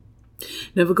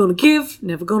Never gonna give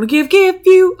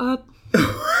you up.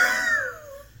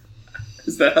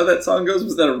 Is that how that song goes?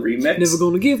 Was that a remix? Never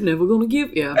gonna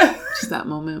give. Yeah, just that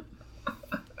moment.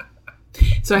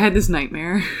 So I had this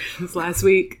nightmare this last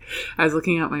week. I was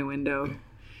looking out my window,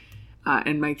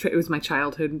 and it was my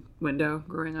childhood window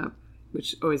growing up,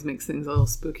 which always makes things a little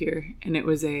spookier. And it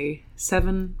was a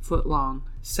 7 foot long,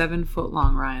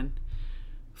 Ryan,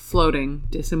 floating,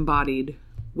 disembodied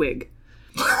wig.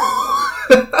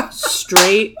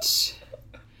 Straight,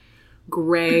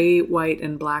 gray, white,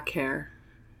 and black hair.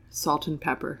 Salt and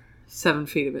pepper. 7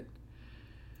 feet of it.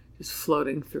 Just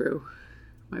floating through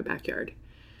my backyard.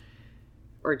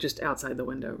 Or just outside the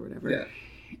window or whatever. Yeah.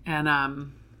 And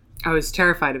I was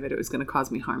terrified of it. It was going to cause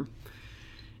me harm.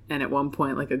 And at one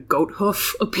point, like, a goat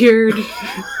hoof appeared.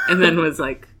 And then was,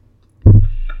 like,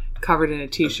 covered in a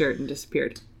t-shirt and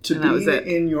disappeared. And that was it.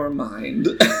 In your mind.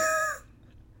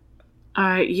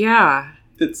 Yeah.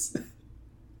 It's...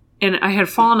 And I had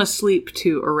fallen asleep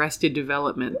to Arrested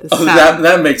Development.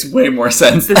 That makes way more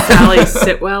sense. The Sally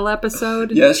Sitwell episode.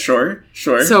 Yeah, sure.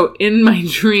 So in my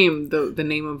dream, the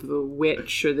name of the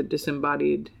witch or the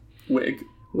disembodied wig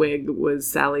was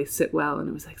Sally Sitwell, and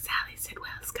it was like, Sally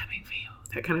Sitwell's coming for you,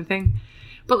 that kind of thing.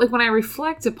 But like when I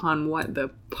reflect upon what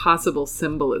the possible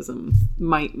symbolism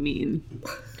might mean,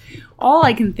 all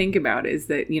I can think about is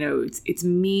that, you know, it's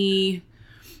me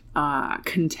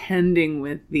contending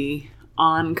with the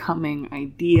oncoming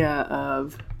idea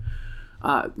of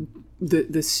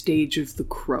the stage of the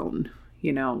crone,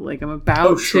 you know, like I'm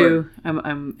about to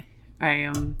I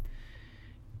am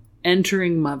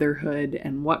entering motherhood,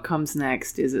 and what comes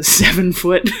next is a 7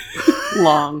 foot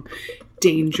long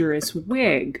dangerous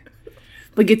wig.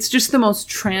 Like, it's just the most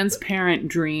transparent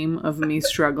dream of me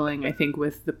struggling, I think,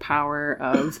 with the power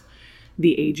of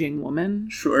the aging woman,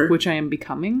 which I am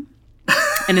becoming.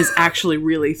 And is actually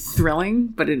really thrilling,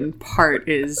 but in part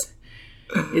is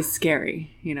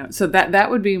scary, you know. So that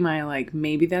would be my, like,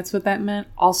 maybe that's what that meant.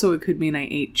 Also, it could mean I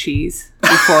ate cheese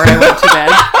before I went to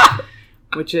bed,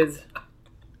 which is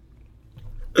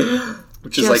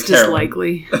just like as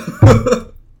likely.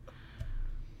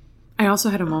 I also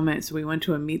had a moment. So we went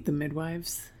to a Meet the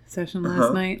Midwives session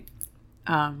last night,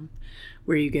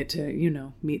 where you get to, you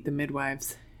know, meet the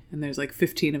midwives. And there's like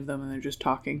 15 of them, and they're just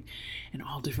talking, and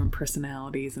all different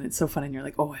personalities, and it's so fun. And you're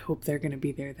like, oh, I hope they're going to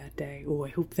be there that day. Oh, I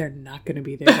hope they're not going to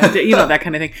be there that day. You know, that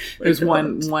kind of thing. There's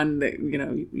one that, you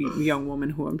know, young woman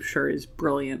who I'm sure is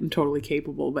brilliant and totally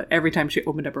capable, but every time she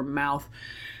opened up her mouth,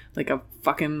 like a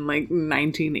fucking like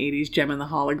 1980s Gem and the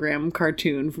Hologram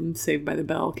cartoon from Saved by the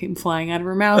Bell came flying out of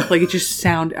her mouth. Like, it just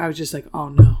sounded. I was just like, oh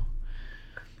no,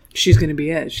 she's going to be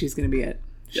it. She's going to be it.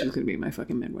 She's going to be my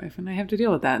fucking midwife, and I have to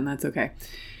deal with that, and that's okay.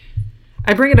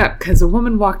 I bring it up because a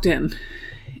woman walked in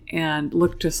and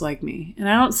looked just like me. And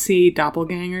I don't see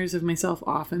doppelgangers of myself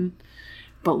often,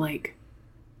 but like,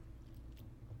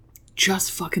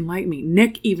 just fucking like me.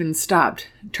 Nick even stopped,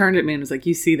 turned at me and was like,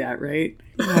 you see that, right?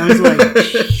 And I was like,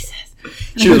 Jesus.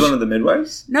 And she was one of the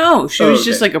midwives? No, she was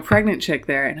just like a pregnant chick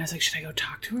there. And I was like, should I go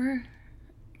talk to her?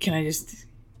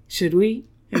 Should we?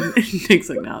 And Nick's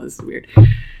like, no, this is weird.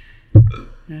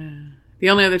 The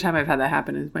only other time I've had that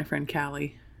happen is my friend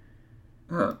Callie.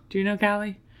 Huh. Do you know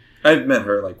Callie? I've met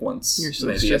her like once.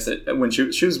 Maybe when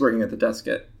she was working at the desk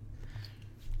at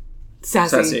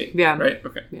Sassy. Yeah. Right?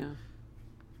 Okay. Yeah.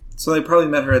 So I probably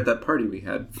met her at that party we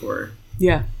had for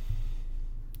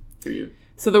you.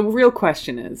 So the real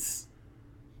question is,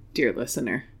 dear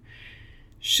listener,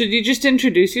 should you just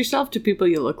introduce yourself to people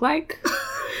you look like?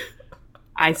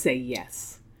 I say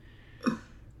yes.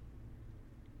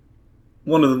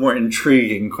 One of the more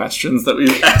intriguing questions that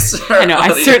we've asked. I know.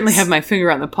 Audience. I certainly have my finger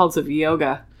on the pulse of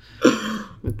yoga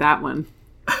with that one.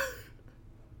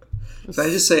 Can I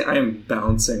just say I am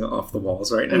bouncing off the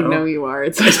walls right now? I know you are.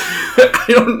 It's I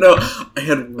don't know. I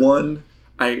had one.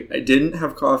 I didn't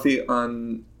have coffee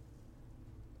on.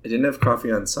 I didn't have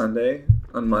coffee on Sunday,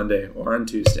 on Monday, or on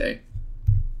Tuesday.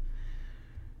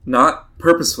 Not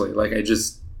purposefully. Like, I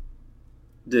just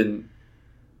didn't.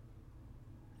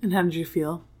 And how did you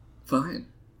feel? Fine.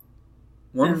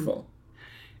 Wonderful.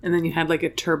 And then you had like a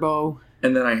turbo.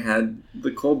 And then I had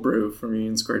the cold brew from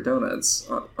Union Square Donuts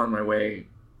on my way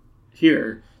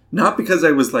here. Not because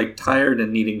I was like tired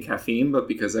and needing caffeine, but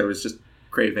because I was just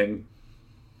craving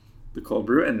the cold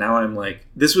brew. And now I'm like,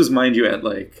 this was, mind you, at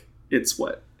like,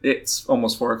 it's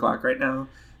almost 4 o'clock right now.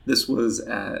 This was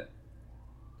at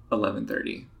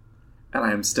 11:30. And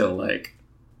I'm still like.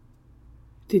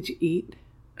 Did you eat?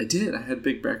 I did. I had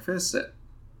big breakfast at.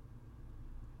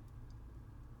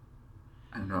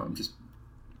 I don't know, I'm just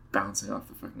bouncing off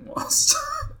the fucking walls.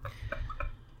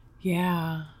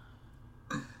 Yeah.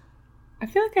 I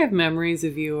feel like I have memories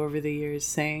of you over the years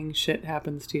saying shit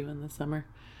happens to you in the summer.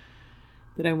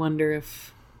 That I wonder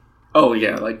if... Oh,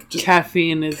 yeah, like... just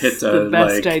caffeine is the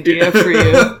best idea for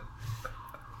you.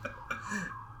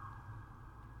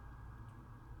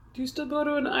 Do you still go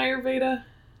to an Ayurveda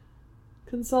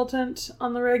consultant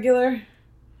on the regular?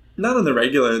 Not on the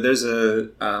regular. There's a...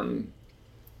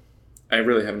 I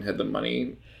really haven't had the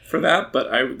money for that,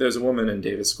 but there's a woman in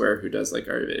Davis Square who does like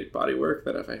Ayurvedic bodywork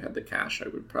that if I had the cash, I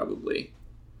would probably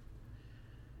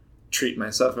treat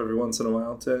myself every once in a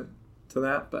while to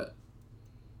that, but...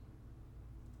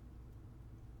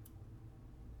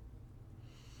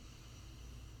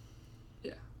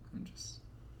 yeah, I'm just...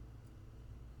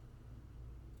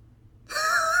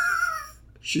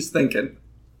 She's thinking.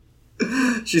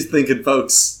 She's thinking,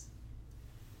 folks.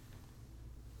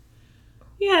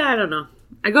 Yeah, I don't know.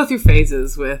 I go through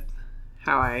phases with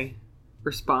how I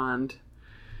respond.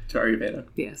 To Ayurveda?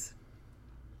 Yes.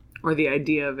 Or the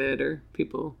idea of it, or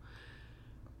people...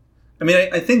 I mean,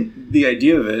 I think the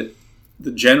idea of it,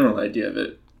 the general idea of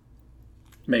it,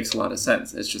 makes a lot of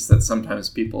sense. It's just that sometimes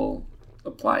people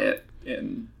apply it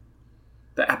in...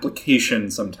 the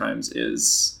application sometimes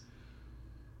is...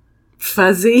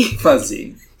 fuzzy?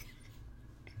 Fuzzy.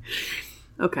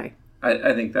 Okay.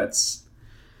 I think that's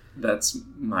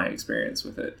my experience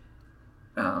with it.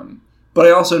 But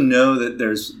I also know that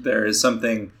there is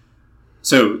something...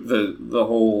 So the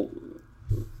whole...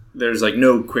 There's like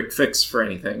no quick fix for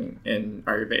anything in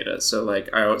Ayurveda. So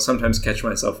like I sometimes catch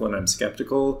myself when I'm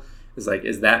skeptical is like,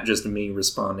 is that just me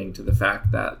responding to the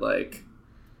fact that like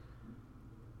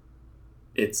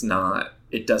it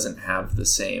doesn't have the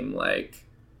same like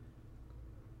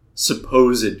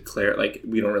supposed clarity. Like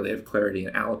we don't really have clarity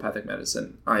in allopathic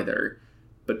medicine either,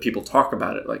 but people talk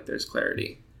about it like there's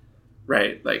clarity,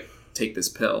 right? Like take this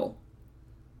pill.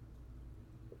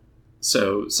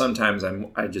 So sometimes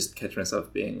I just catch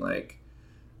myself being like,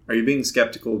 are you being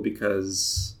skeptical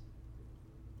because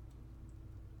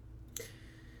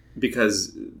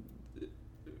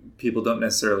people don't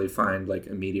necessarily find like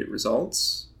immediate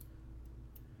results?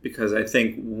 Because I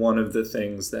think one of the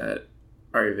things that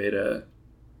Ayurveda,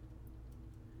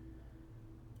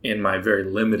 in my very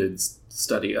limited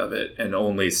study of it and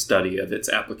only study of its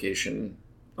application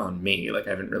on me, like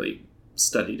I haven't really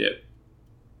studied it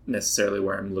necessarily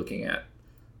where I'm looking at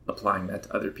applying that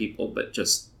to other people, but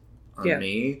just on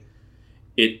me,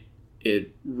 it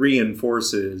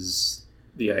reinforces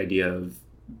the idea of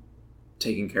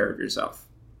taking care of yourself.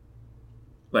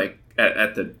 Like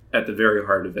at the very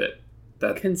heart of it,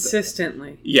 that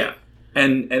consistently. Yeah.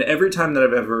 And every time that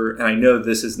I've ever, and I know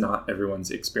this is not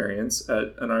everyone's experience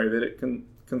at an Ayurvedic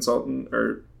consultant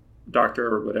or doctor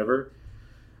or whatever,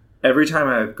 every time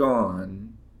I've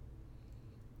gone,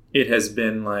 it has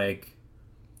been like,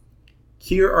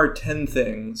 here are 10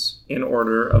 things in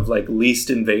order of like least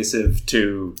invasive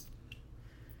to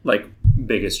like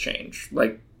biggest change.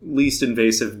 Like least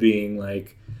invasive being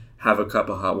like have a cup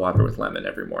of hot water with lemon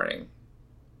every morning.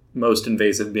 Most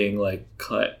invasive being like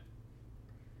cut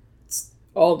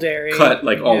all dairy,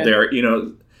 all dairy, you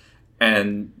know,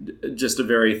 and just a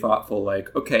very thoughtful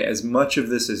like, okay, as much of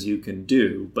this as you can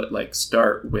do, but like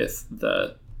start with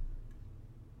the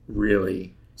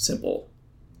really simple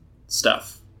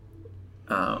stuff.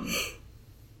 And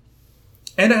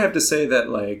I have to say that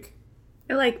like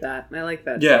I like that.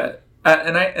 Yeah.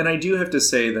 And I do have to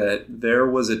say that there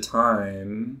was a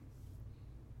time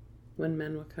when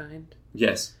men were kind.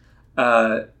 Yes.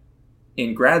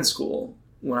 In grad school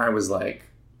when I was like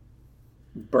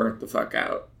burnt the fuck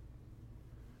out.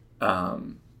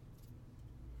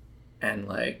 And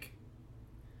like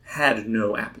had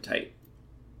no appetite.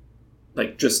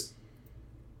 Like just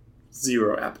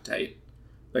zero appetite.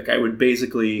 Like I would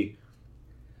basically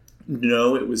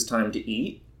know it was time to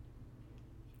eat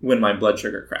when my blood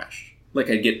sugar crashed. Like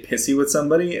I'd get pissy with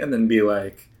somebody and then be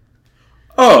like,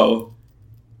 oh,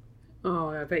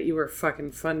 I bet you were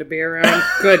fucking fun to be around.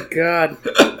 Good God.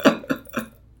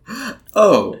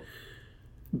 Oh,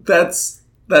 that's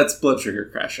blood sugar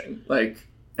crashing. Like,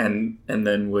 and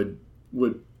then would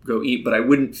go eat, but I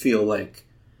wouldn't feel like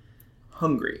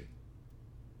hungry.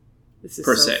 This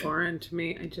is so foreign to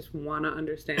me. I just want to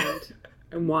understand.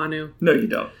 I want to. No, you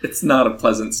don't. It's not a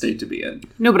pleasant state to be in.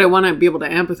 No, but I want to be able to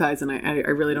empathize, and I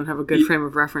really don't have a good frame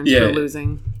of reference for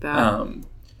losing that.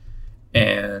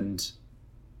 And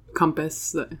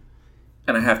compass.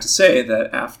 And I have to say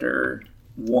that after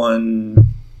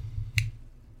one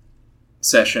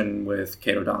session with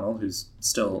Kate O'Donnell, who's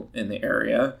still in the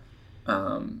area,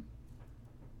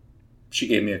 she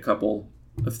gave me a couple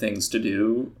of things to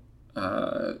do.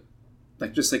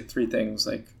 Like just like 3 things,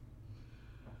 like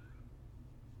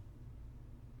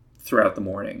throughout the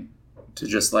morning to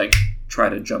just like try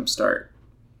to jumpstart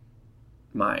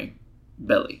my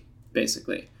belly,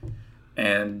 basically.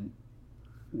 And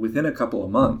within a couple of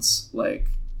months, like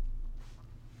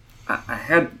I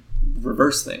had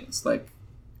reverse things. Like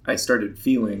I started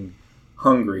feeling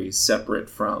hungry separate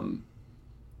from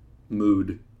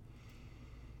mood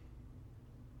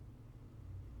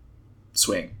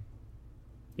swing,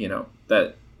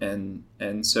 that,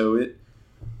 and so it,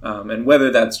 and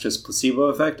whether that's just placebo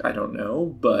effect, I don't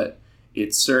know, but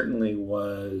it certainly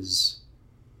was,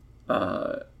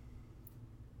 a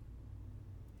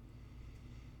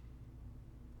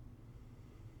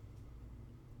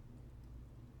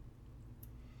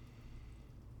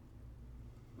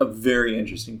very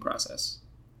interesting process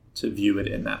to view it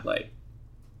in that light.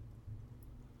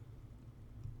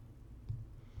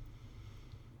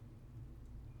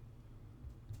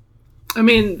 I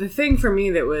mean, the thing for me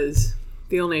that was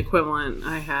the only equivalent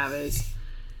I have is,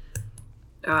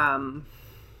 I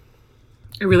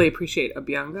really appreciate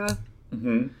Abhyanga.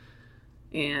 Mm-hmm.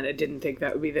 And I didn't think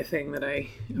that would be the thing that I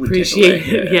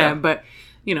appreciated. Yeah, but,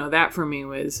 that for me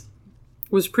was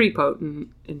pretty potent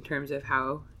in terms of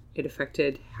how it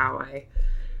affected how I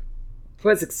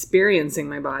was experiencing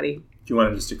my body. Do you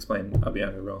want to just explain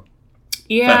Abhyanga real?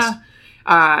 Yeah.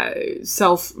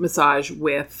 Self-massage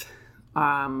with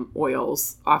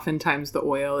oils. Oftentimes the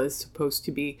oil is supposed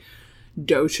to be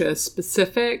dosha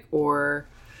specific or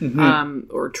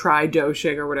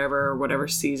tri-doshic or whatever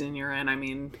season you're in. I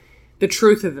mean, the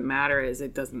truth of the matter is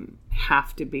it doesn't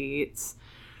have to be. It's,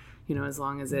 as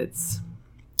long as it's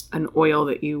an oil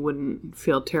that you wouldn't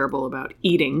feel terrible about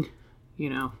eating,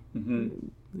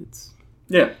 it's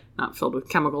not filled with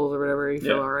chemicals or whatever. You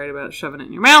feel all right about shoving it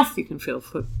in your mouth. You can feel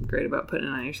great about putting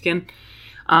it on your skin.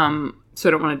 So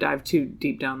I don't want to dive too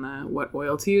deep down the what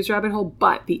oil to use rabbit hole,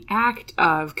 but the act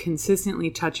of consistently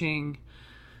touching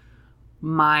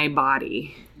my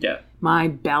body, my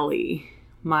belly,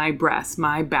 my breast,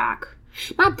 my back,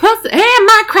 my pussy, and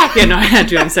my crack. Yeah, no, I had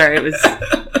to. I'm sorry. It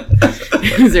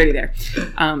was already there.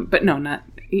 But no, not,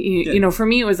 for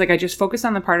me, it was like I just focused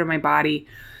on the part of my body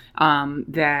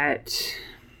that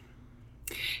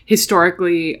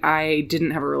historically I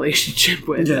didn't have a relationship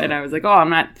with. Yeah. And I was like, I'm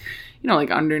not,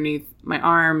 like underneath my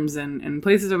arms and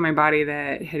places of my body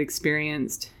that had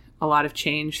experienced a lot of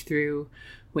change through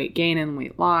weight gain and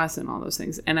weight loss and all those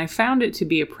things. And I found it to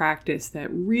be a practice that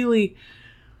really,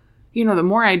 the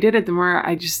more I did it, the more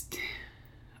I just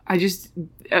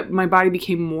my body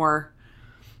became more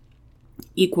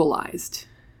equalized.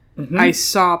 Mm-hmm. I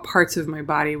saw parts of my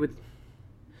body with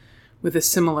a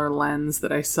similar lens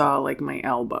that I saw like my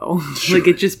elbow. Sure. Like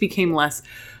it just became less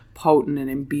potent and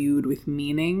imbued with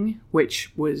meaning,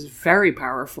 which was very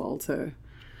powerful to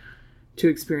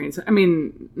experience. I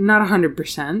mean, not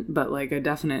 100%, but like a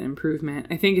definite improvement.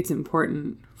 I think it's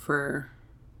important for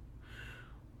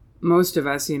most of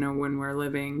us, when we're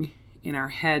living in our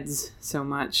heads so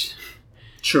much.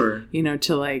 Sure.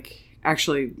 To like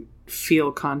actually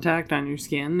feel contact on your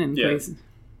skin and places.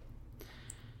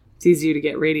 It's easier to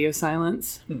get radio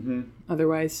silence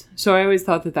otherwise. So I always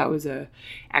thought that was a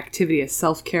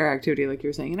self-care activity, like you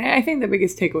were saying. And I think the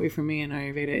biggest takeaway for me in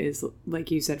Ayurveda is,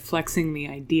 like you said, flexing the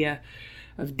idea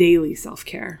of daily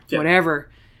self-care. Yeah.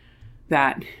 Whatever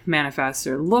that manifests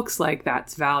or looks like,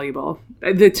 that's valuable.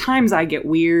 The times I get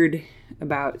weird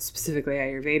about specifically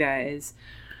Ayurveda is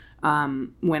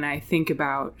when I think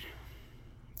about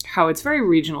how it's very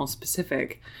regional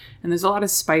specific. And there's a lot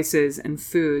of spices and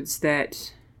foods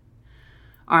that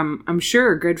I'm sure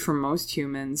are good for most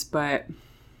humans, but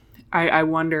I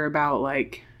wonder about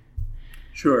like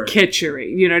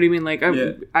kitchery. You know what I mean? Like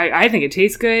I think it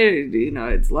tastes good.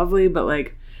 It's lovely, but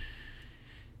like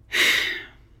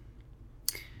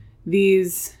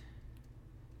these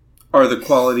are the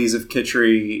qualities of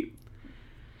kitchery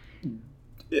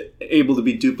able to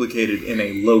be duplicated in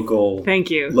a locally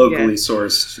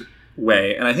sourced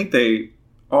way, and I think they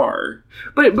are.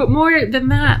 But more than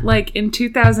that, like in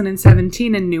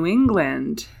 2017 in New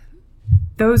England,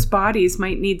 those bodies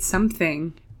might need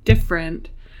something different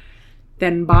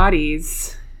than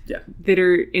bodies that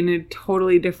are in a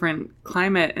totally different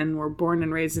climate and were born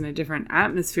and raised in a different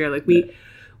atmosphere. Like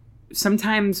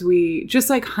sometimes we just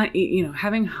like honey,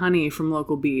 having honey from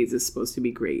local bees is supposed to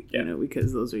be great,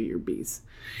 because those are your bees.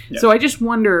 Yeah. So I just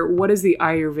wonder, what is the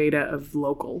Ayurveda of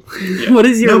local? Yeah. What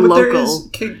is your local?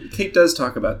 Kate does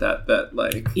talk about that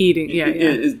like eating,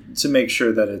 to make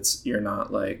sure that you're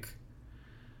not like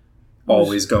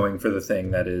always going for the thing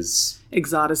that is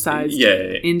exoticized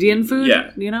Indian food.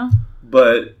 Yeah.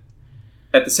 But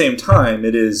at the same time,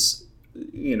 it is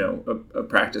a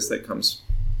practice that comes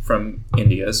from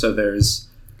India. So there's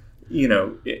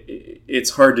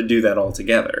it's hard to do that all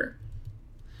together.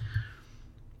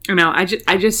 No,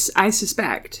 I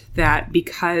suspect that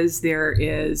because there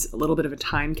is a little bit of a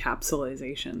time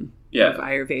capsulization of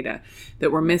Ayurveda,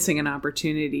 that we're missing an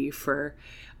opportunity for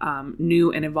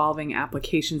new and evolving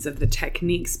applications of the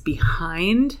techniques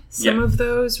behind some of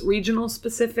those regional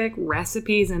specific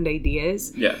recipes and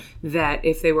ideas. Yeah. That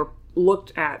if they were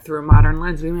looked at through a modern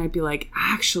lens, we might be like,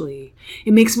 actually,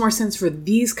 it makes more sense for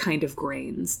these kind of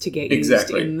grains to get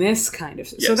used in this kind of...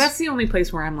 So that's the only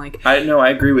place where I'm like... I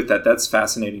agree with that. That's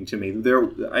fascinating to me.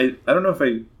 I don't know if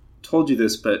I told you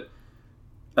this, but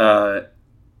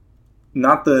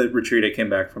not the retreat I came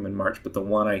back from in March, but the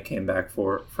one I came back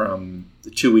from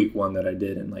the 2-week one that I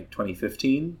did in like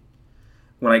 2015.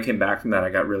 When I came back from that, I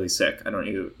got really sick. I don't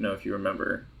even know if you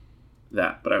remember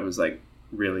that, but I was like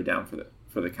really down for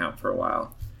the count for a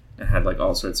while and had like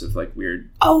all sorts of like weird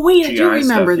I do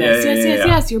remember stuff. this.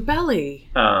 Yes, your belly.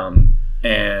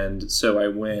 And so I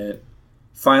went,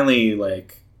 finally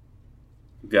like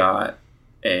got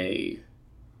and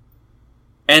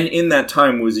in that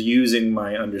time was using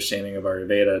my understanding of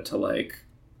Ayurveda to like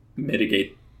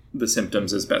mitigate the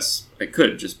symptoms as best I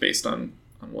could just based on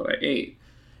what I ate.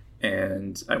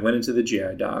 And I went into the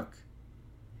GI doc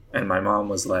and my mom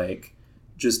was like,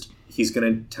 he's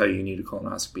going to tell you need a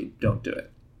colonoscopy. Don't do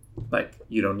it. Like,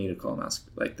 you don't need a colonoscopy.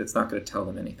 Like, that's not going to tell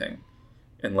them anything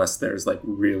unless there's, like,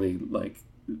 really, like,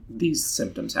 these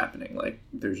symptoms happening. Like,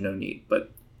 there's no need.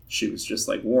 But she was just,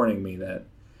 like, warning me that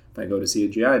if I go to see a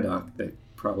GI doc, they're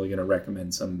probably going to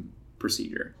recommend some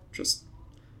procedure. Just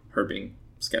her being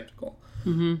skeptical,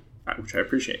 which I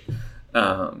appreciate.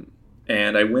 And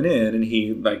I went in, and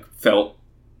he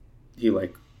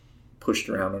pushed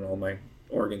around on all my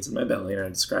organs in my belly, and I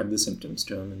described the symptoms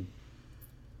to him, and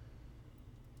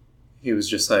he was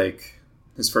just like,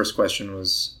 his first question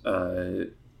was,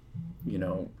 when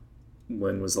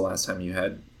was the last time you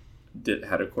had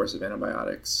a course of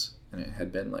antibiotics? And it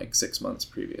had been like 6 months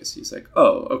previous. He's like,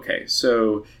 oh, okay,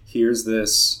 so here's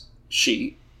this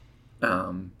sheet,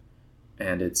 and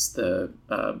it's the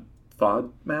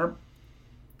FODMAP.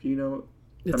 You know,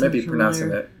 I might be pronouncing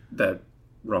that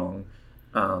wrong,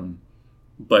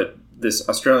 but this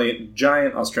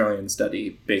giant Australian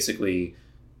study basically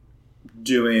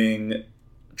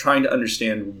trying to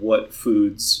understand what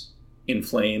foods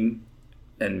inflame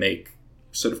and make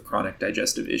sort of chronic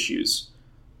digestive issues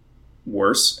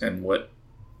worse, and what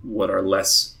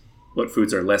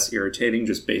foods are less irritating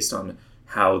just based on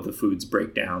how the foods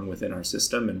break down within our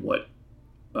system and what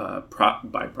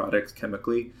byproducts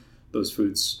chemically those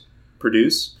foods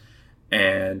produce.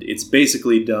 And it's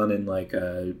basically done in like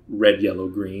a red, yellow,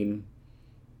 green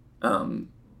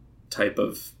type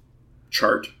of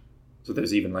chart. So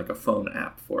there's even like a phone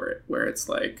app for it where it's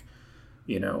like,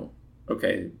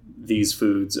 okay, these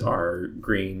foods are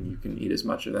green. You can eat as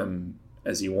much of them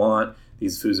as you want.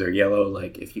 These foods are yellow.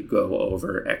 Like if you go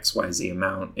over XYZ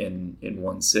amount in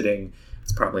one sitting,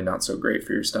 it's probably not so great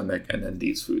for your stomach. And then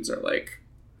these foods are like,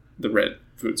 the red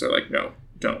foods are like, no,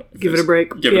 don't. Give it a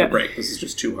break. Give it a break. This is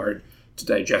just too hard to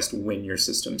digest when your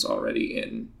system's already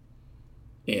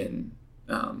in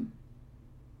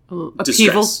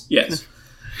distress. Yes.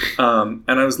 And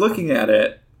I was looking at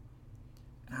it,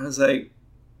 and I was like,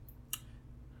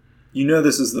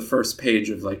 this is the first page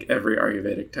of like every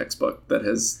Ayurvedic textbook that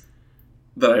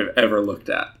I've ever looked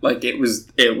at. Like it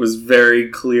was very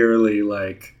clearly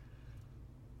like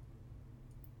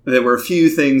there were a few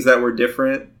things that were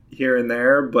different here and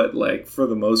there, but like for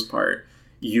the most part,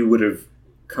 you would have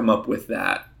come up with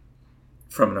that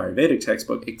from an Ayurvedic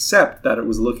textbook, except that it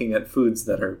was looking at foods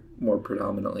that are more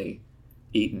predominantly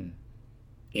eaten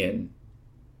in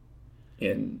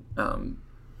the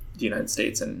United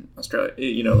States and Australia.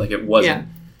 Like it wasn't.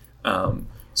 Yeah.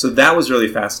 So that was really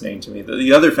fascinating to me.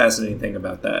 The other fascinating thing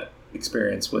about that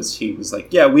experience was he was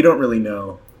like, yeah, we don't really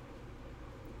know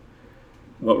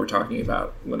what we're talking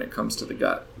about when it comes to the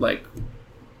gut. Like,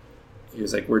 he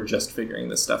was like, we're just figuring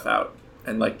this stuff out.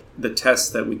 And like the tests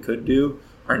that we could do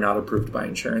are not approved by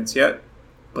insurance yet,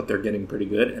 but they're getting pretty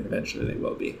good, and eventually they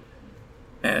will be.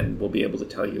 And we'll be able to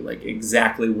tell you like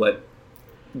exactly what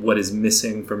is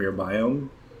missing from your biome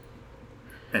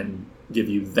and give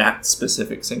you that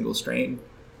specific single strain.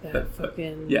 That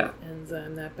fucking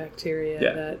enzyme, that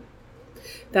bacteria,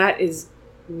 that is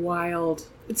wild.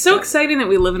 It's so exciting that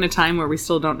we live in a time where we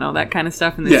still don't know that kind of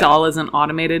stuff, and this all isn't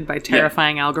automated by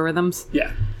terrifying algorithms.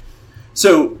 Yeah.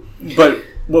 So, but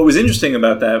what was interesting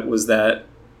about that was that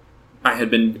I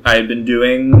had been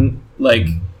doing like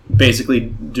basically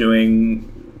doing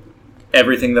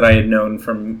everything that I had known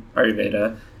from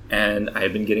Ayurveda, and I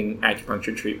had been getting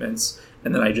acupuncture treatments,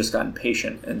 And then I just got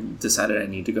impatient and decided I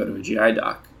need to go to a GI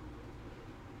doc.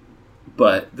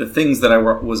 But the things that I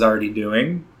was already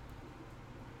doing,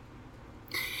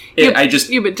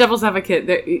 but devil's advocate,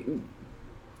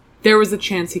 there was a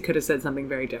chance he could have said something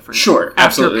very different. Sure,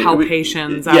 absolutely. After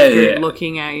palpations, after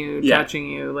looking at you, touching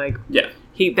you,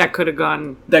 that could have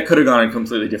gone. That could have gone a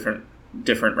completely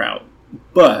different route.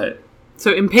 But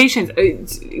so impatience,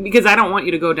 because I don't want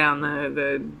you to go down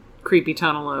the creepy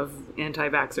tunnel of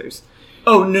anti-vaxxers.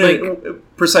 Oh no,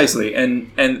 precisely.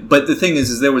 And but the thing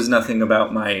is there was nothing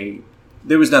about my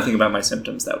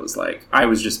symptoms that was like I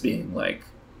was just being like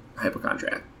a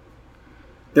hypochondriac.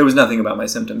 There was nothing about my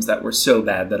symptoms that were so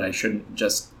bad that I shouldn't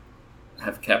just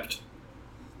have kept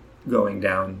going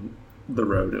down the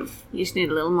road of... You just need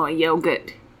a little more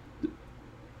yogurt.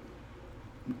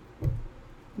 A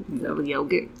little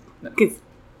yogurt. Because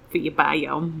for your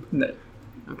biome. No.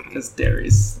 Okay. Because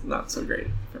dairy's not so great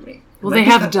for me. Well, they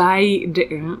have what?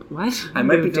 I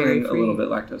might be doing a little bit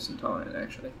lactose intolerant,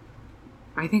 actually.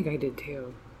 I think I did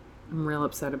too. I'm real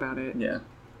upset about it. Yeah.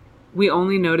 We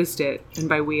only noticed it, and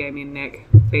by we I mean Nick,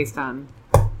 based on,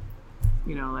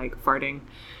 farting.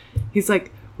 He's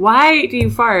like, "Why do you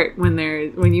fart when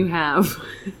you have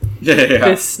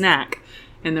this snack?"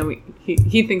 And then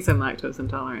he thinks I'm lactose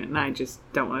intolerant, and I just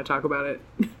don't want to talk about it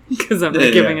because I'm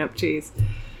giving up cheese.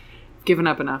 Given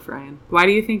up enough, Ryan. Why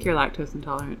do you think you're lactose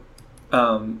intolerant?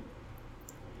 Well,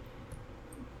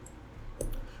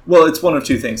 it's one of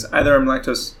two things. Either I'm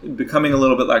becoming a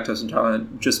little bit lactose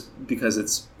intolerant just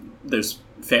because there's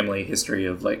family history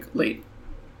of like late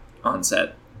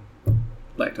onset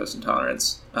lactose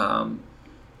intolerance. And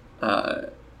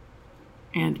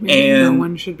maybe no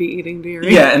one should be eating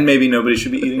dairy. Yeah, and maybe nobody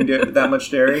should be eating that much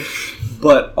dairy.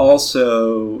 But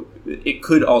also, it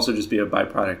could also just be a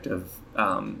byproduct of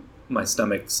my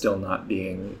stomach still not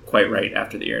being quite right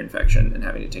after the ear infection and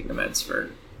having to take the meds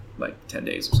for like 10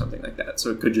 days or something like that.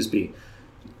 So it could just be,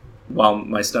 while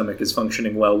my stomach is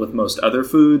functioning well with most other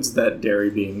foods, that dairy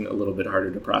being a little bit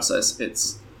harder to process,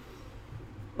 it's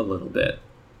a little bit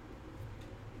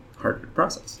harder to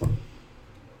process.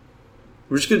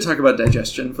 We're just going to talk about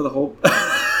digestion for the whole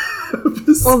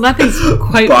Well, nothing's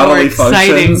quite more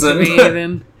exciting to me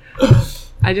than...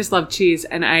 I just love cheese,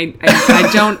 and I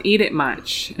don't eat it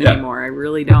much anymore. I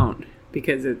really don't,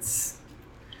 because it's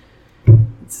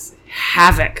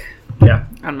havoc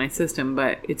on my system,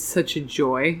 but it's such a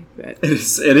joy. That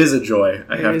it is a joy,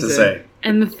 I have to say.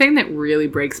 And the thing that really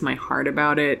breaks my heart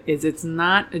about it is it's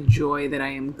not a joy that I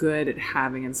am good at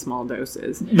having in small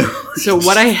doses. So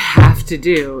what I have to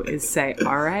do is say,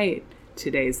 all right,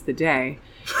 today's the day.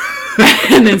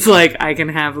 And it's like, I can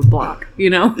have a block,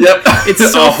 Yep.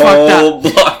 It's so a whole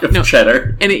block of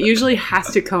cheddar. And it usually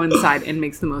has to coincide, and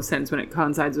makes the most sense when it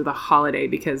coincides with a holiday,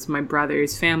 because my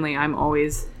brother's family, I'm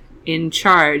always in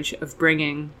charge of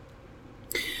bringing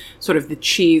sort of the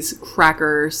cheese,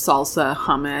 cracker, salsa,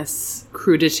 hummus,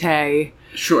 crudité.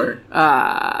 Sure.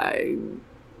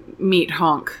 Meat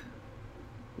honk.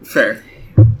 Fair.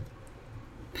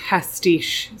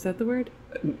 Pastiche. Is that the word?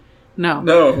 No.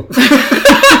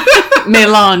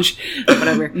 Mélange.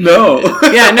 Whatever. No.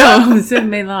 Yeah, no.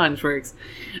 Mélange works.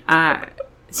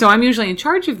 So I'm usually in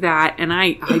charge of that, and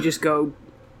I just go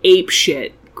ape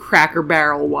shit, Cracker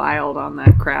Barrel wild on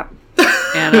that crap.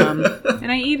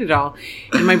 And I eat it all.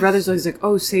 And my brother's always like,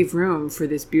 oh, save room for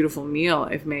this beautiful meal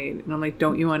I've made. And I'm like,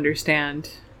 don't you understand,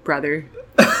 brother?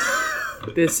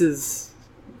 This is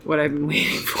what I've been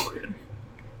waiting for.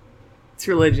 It's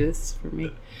religious for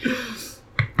me.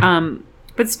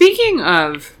 But speaking...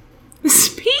 I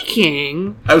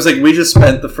was like, we just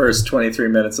spent the first 23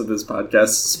 minutes of this podcast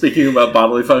speaking about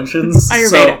bodily functions.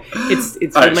 Ayurveda. So,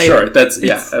 it's related. Sure, it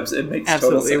makes absolutely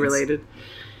total sense. Related.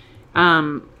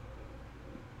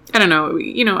 I don't know.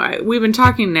 We've been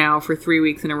talking now for 3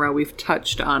 weeks in a row. We've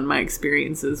touched on my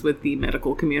experiences with the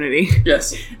medical community.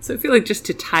 Yes. So I feel like just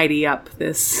to tidy up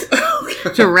this,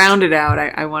 to round it out,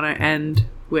 I want to end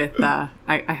with, I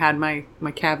had my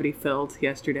cavity filled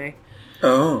yesterday.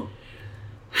 Oh.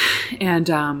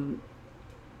 And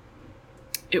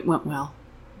it went well.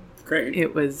 Great.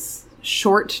 It was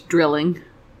short drilling,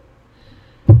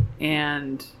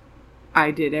 and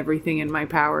I did everything in my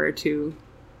power to,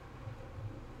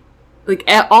 like,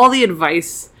 all the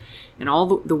advice and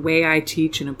all the way I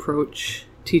teach and approach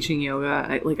teaching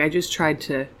yoga. I just tried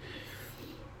to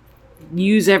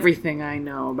use everything I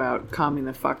know about calming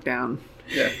the fuck down.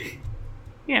 Yeah.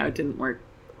 It didn't work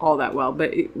all that well,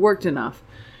 but it worked enough.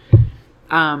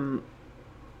 But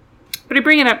I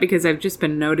bring it up because I've just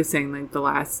been noticing, like, the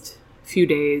last few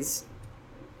days,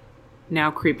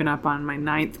 now creeping up on my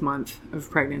 9th month of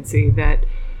pregnancy, that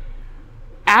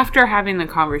after having the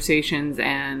conversations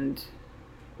and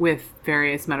with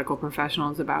various medical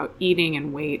professionals about eating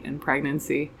and weight and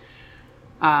pregnancy,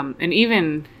 and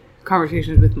even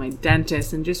conversations with my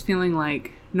dentist, and just feeling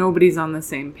like nobody's on the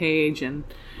same page, and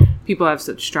people have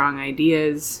such strong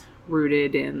ideas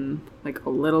rooted in like a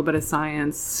little bit of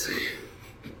science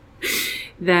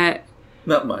that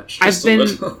not much. I've been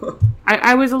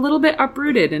I was a little bit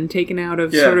uprooted and taken out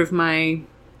of sort of my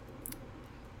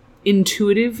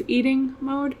intuitive eating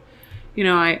mode. You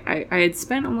know, I had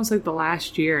spent almost like the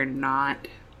last year not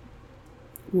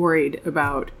worried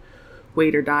about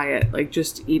weight or diet, like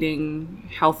just eating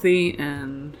healthy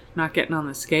and not getting on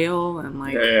the scale and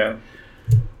like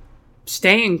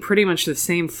staying pretty much the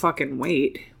same fucking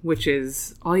weight, which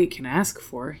is all you can ask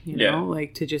for, you know,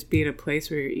 like to just be at a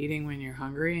place where you're eating when you're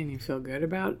hungry and you feel good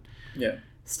about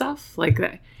stuff like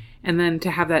that. And then to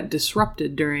have that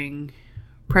disrupted during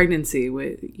pregnancy,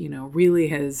 with, you know, really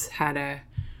has had a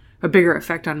bigger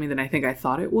effect on me than I think I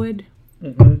thought it would.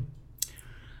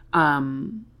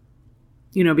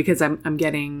 You know, because I'm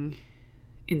getting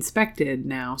inspected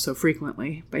now so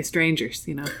frequently by strangers,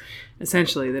 you know,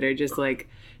 essentially, that are just like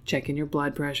checking your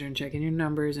blood pressure and checking your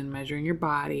numbers and measuring your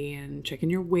body and checking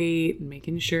your weight and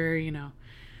making sure, you know,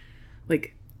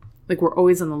 like we're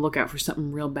always on the lookout for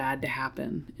something real bad to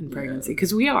happen in pregnancy,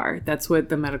 because we are. That's what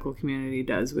the medical community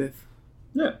does with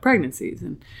pregnancies,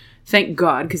 and thank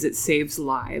God, because it saves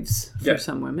lives for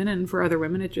some women, and for other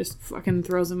women it just fucking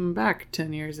throws them back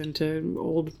 10 years into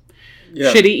old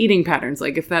shitty eating patterns.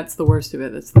 Like, if that's the worst of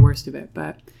it, that's the worst of it.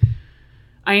 But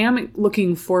I am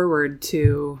looking forward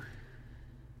to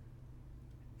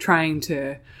trying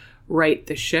to right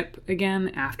the ship again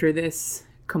after this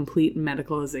complete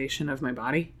medicalization of my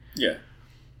body.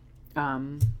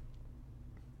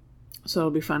 So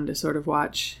it'll be fun to sort of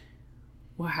watch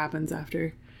what happens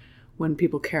after, when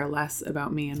people care less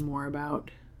about me and more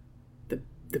about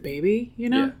the baby, you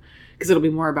know? Because it'll be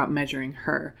more about measuring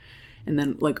her, and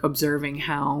then like observing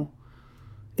how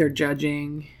they're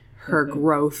judging her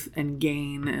growth and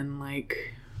gain, and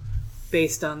like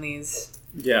based on these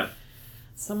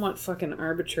somewhat fucking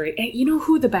arbitrary. And you know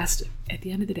who at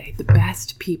the end of the day, the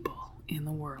best people in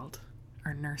the world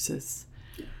are nurses.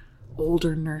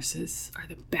 Older nurses are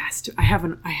the best.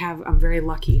 I'm very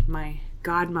lucky. My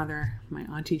godmother, my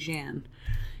Auntie Jan,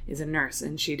 is a nurse,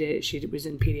 and she was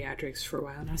in pediatrics for a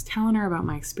while, and I was telling her about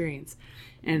my experience,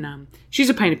 and she's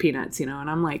a pint of peanuts, you know, and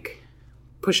I'm like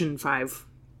pushing 5'10".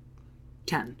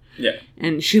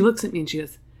 And she looks at me and she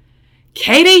goes,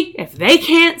 "Katie, if they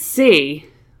can't see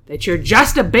that you're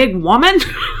just a big woman,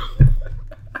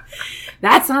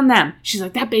 that's on them." She's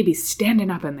like, "That baby's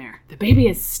standing up in there. The baby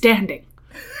is standing.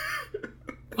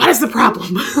 What is the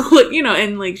problem?" Like, you know,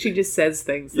 and like she just says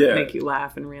things that make you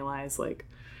laugh and realize, like,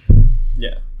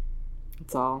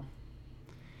 it's all.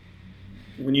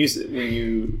 When you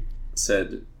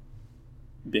said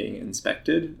being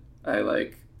inspected, I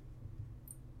like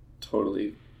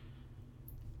totally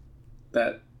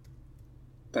that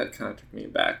kind of took me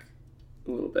back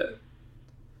a little bit.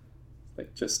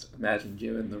 Like, just imagine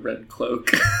you in the red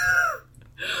cloak.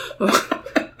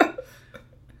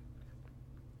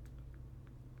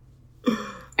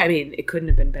 I mean, it couldn't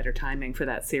have been better timing for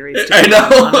that series. I know.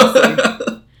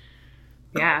 Honestly.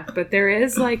 Yeah, but there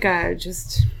is like a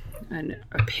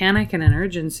panic and an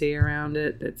urgency around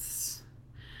it that's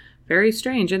very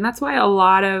strange. And that's why a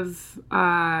lot of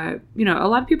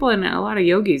people and a lot of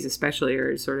yogis especially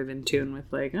are sort of in tune with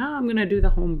like, oh, I'm going to do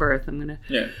the home birth. I'm going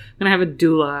to have a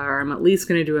doula, or I'm at least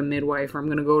going to do a midwife, or I'm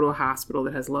going to go to a hospital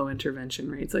that has low intervention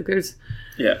rates. Like there's,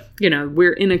 you know,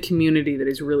 we're in a community that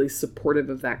is really supportive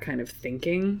of that kind of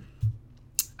thinking.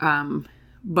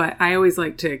 But I always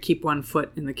like to keep one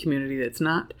foot in the community that's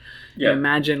not. And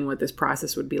imagine what this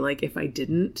process would be like if I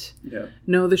didn't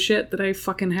know the shit that I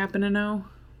fucking happen to know.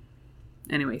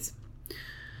 Anyways.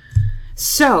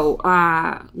 So,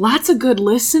 lots of good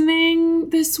listening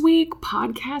this week,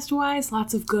 podcast-wise.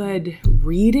 Lots of good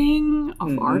reading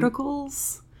of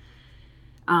articles.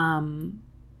 So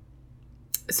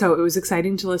it was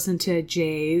exciting to listen to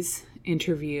Jay's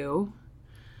interview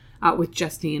with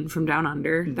Justine from Down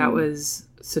Under. That was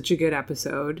such a good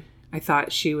episode. I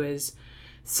thought she was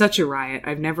such a riot.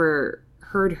 I've never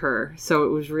heard her, so it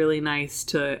was really nice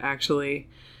to actually,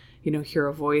 you know, hear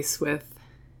a voice with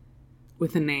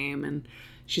a name. And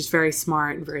she's very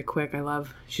smart and very quick.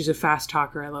 She's a fast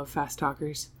talker. I love fast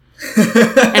talkers.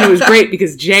 And it was great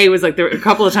because Jay was like, there were a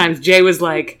couple of times Jay was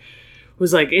like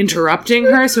interrupting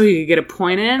her so he could get a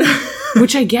point in,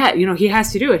 which I get, you know, he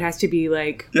has to do. It has to be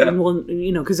like, well,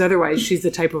 you know, because otherwise she's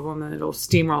the type of woman that'll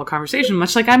steamroll a conversation,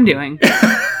 much like I'm doing.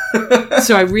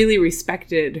 So I really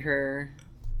respected her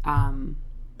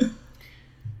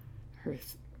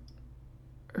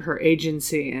her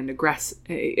agency and and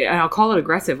I'll call it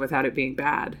aggressive without it being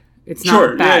bad. It's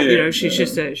not bad. Yeah, she's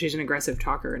she's an aggressive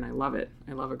talker, and I love it.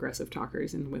 I love aggressive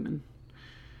talkers in women.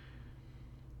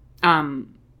 So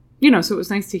it was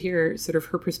nice to hear sort of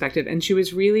her perspective, and she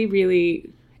was really,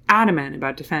 really adamant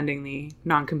about defending the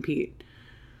non-compete.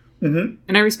 Mm-hmm.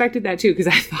 And I respected that too, because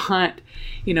I thought,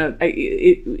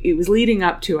 it was leading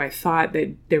up to, I thought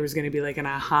that there was going to be like an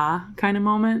aha kind of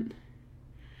moment.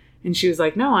 And she was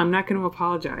like, no, I'm not going to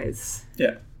apologize.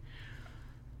 Yeah.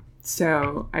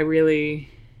 So I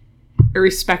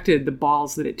respected the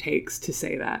balls that it takes to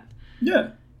say that. Yeah.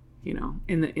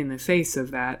 In the face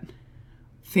of that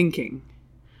thinking,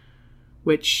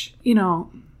 which,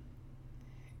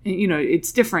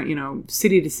 it's different,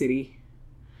 city to city.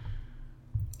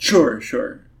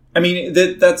 Sure. I mean,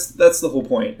 that's the whole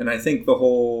point. And I think the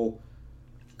whole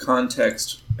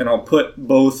context, and I'll put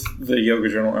both the Yoga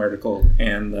Journal article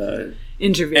and the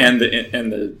interview and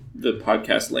the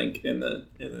podcast link in the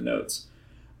notes.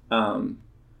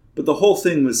 But the whole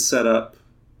thing was set up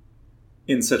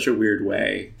in such a weird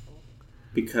way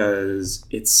because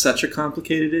it's such a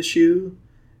complicated issue,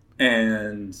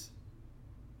 and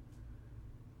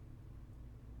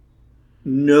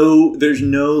there's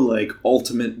no like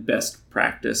ultimate best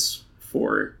practice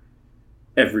for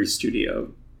every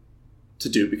studio to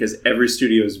do, because every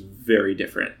studio is very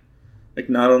different. Like,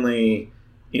 not only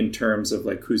in terms of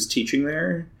like who's teaching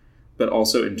there, but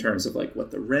also in terms of like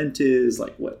what the rent is,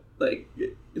 like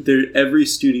every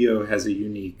studio has a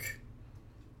unique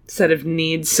set of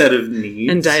needs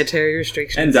and dietary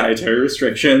restrictions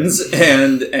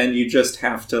and you just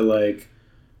have to like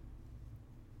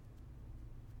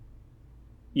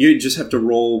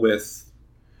roll with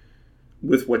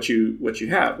what you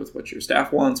have, with what your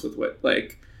staff wants, with what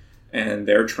and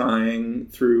they're trying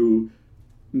through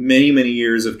many, many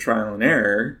years of trial and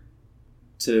error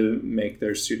to make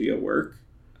their studio work,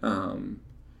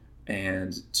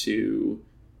 and to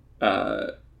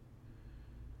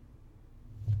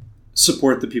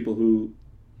support the people who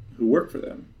work for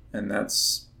them. And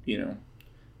that's,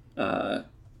 and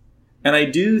I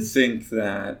do think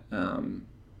that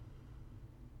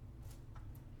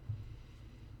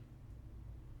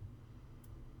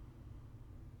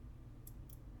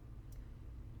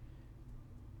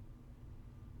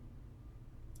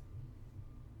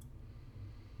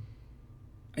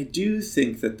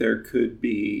there could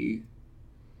be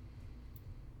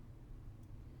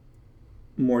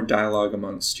more dialogue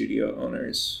among studio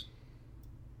owners.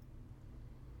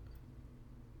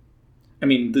 I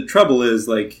mean, the trouble is,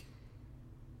 like,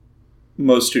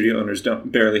 most studio owners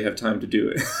barely have time to do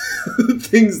it.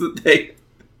 Things that they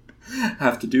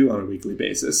have to do on a weekly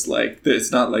basis. Like,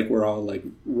 it's not like we're all like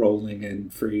rolling in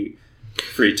free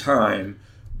time.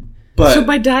 But so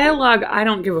by dialogue, I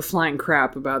don't give a flying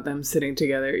crap about them sitting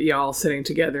together, y'all sitting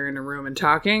together in a room and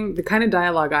talking. The kind of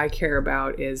dialogue I care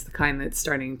about is the kind that's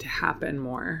starting to happen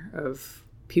more, of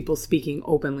people speaking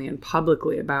openly and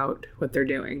publicly about what they're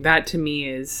doing. That to me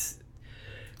is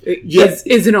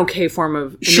an okay form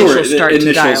of initial start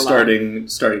to dialogue.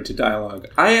 Starting to dialogue.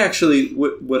 I actually,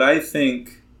 what I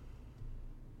think...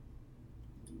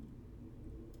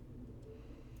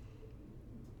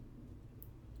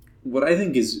 What I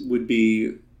think would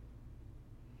be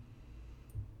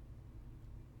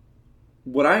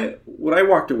what I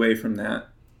walked away from that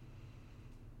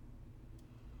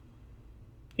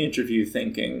interview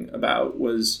thinking about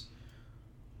was,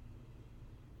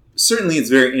 certainly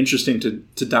it's very interesting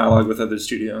to dialogue with other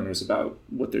studio owners about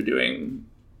what they're doing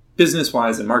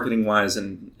business-wise and marketing-wise,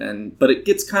 but it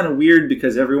gets kind of weird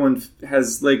because everyone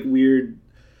has like weird,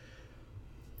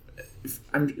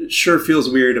 I'm sure feels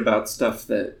weird about stuff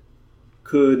that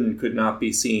could and could not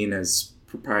be seen as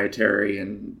proprietary,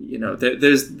 and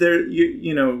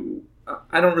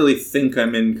I don't really think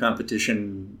I'm in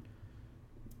competition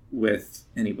with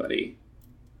anybody.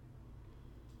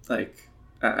 Like,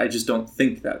 I just don't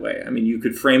think that way. I mean, you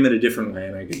could frame it a different way,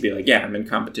 and I could be like, yeah, I'm in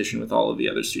competition with all of the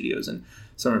other studios in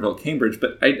Somerville, Cambridge,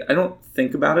 but I don't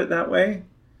think about it that way.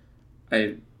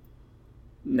 I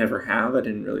never have. I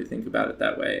didn't really think about it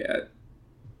that way at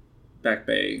Back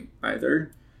Bay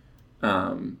either.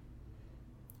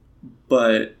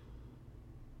 But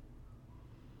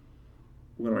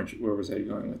where was I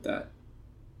going with that?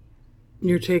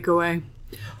 Your takeaway.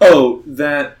 Oh,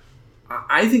 that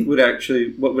I think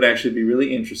what would actually be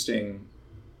really interesting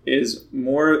is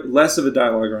less of a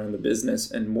dialogue around the business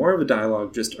and more of a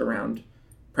dialogue just around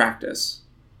practice.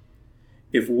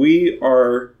 If we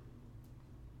are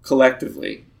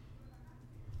collectively,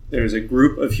 there's a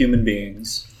group of human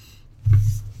beings,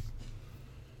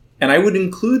 And I would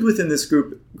include within this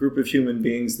group of human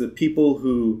beings the people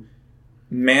who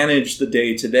manage the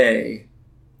day-to-day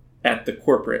at the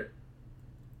corporate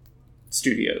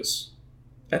studios,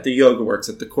 at the Yoga Works,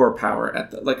 at the Core Power,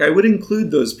 I would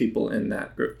include those people in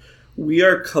that group. We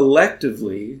are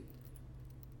collectively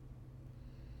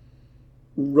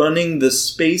running the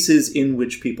spaces in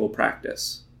which people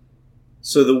practice.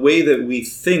 So the way that we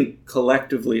think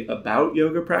collectively about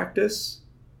yoga practice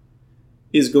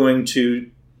is going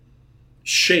to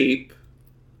shape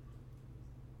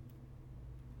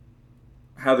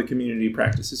how the community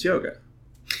practices yoga.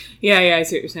 Yeah, I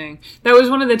see what you're saying. That was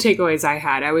one of the takeaways I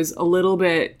had. I was a little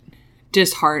bit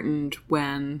disheartened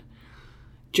when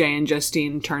Jay and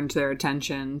Justine turned their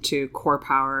attention to Core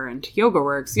Power and to Yoga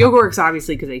Works. Yoga Works,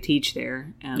 obviously, because they teach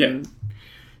there. And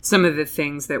some of the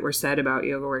things that were said about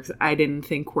Yoga Works I didn't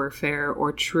think were fair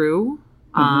or true,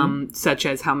 such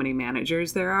as how many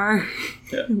managers there are.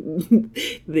 Yeah.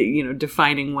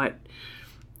 Defining what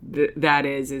that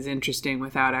is interesting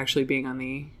without actually being on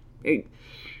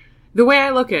the way I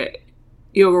look at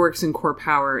Yoga Works and Core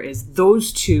Power is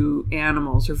those two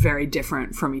animals are very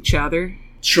different from each other.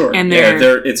 Sure. And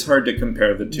it's hard to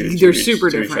compare the two. They're super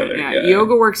different. Yeah.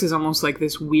 Yoga Works is almost like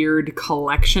this weird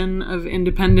collection of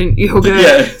independent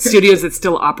yoga studios that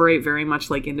still operate very much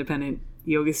like independent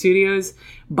yoga studios,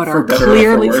 but are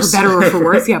clearly, for better or for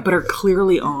worse, but are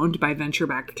clearly owned by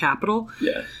venture-backed capital.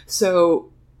 Yeah.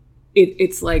 So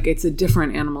it's like it's a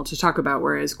different animal to talk about,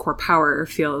 whereas Core Power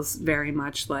feels very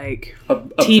much like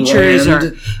teachers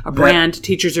are a brand.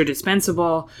 Teachers are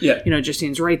dispensable. Yeah.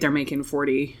 Justine's right. They're making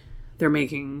 40. They're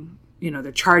making,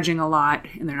 they're charging a lot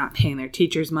and they're not paying their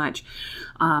teachers much.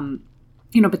 But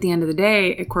at the end of the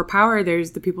day, at Core Power,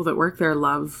 there's the people that work there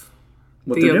love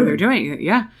what they're doing.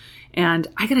 Yeah. And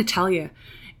I got to tell you,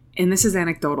 and this is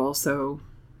anecdotal, so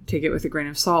take it with a grain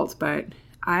of salt, but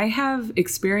I have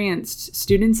experienced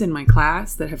students in my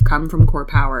class that have come from Core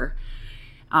Power,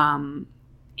 and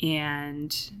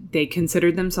they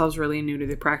considered themselves really new to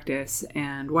the practice.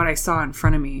 And what I saw in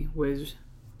front of me was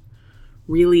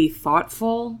really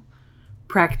thoughtful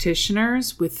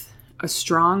practitioners with a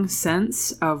strong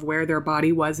sense of where their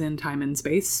body was in time and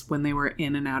space when they were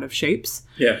in and out of shapes.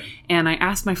 Yeah. And I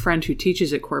asked my friend who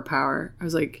teaches at Core Power,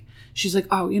 she's like,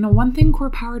 oh, one thing Core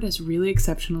Power does really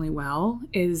exceptionally well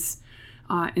is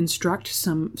instruct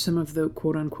some of the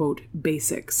quote unquote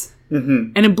basics.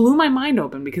 Mm-hmm. And it blew my mind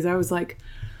open because I was like,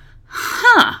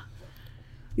 huh.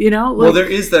 Well, there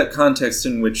is that context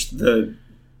in which the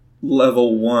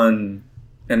level one,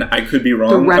 and I could be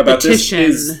wrong about this,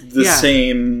 is the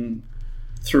same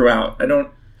throughout. I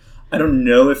don't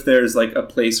know if there's like a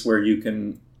place where you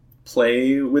can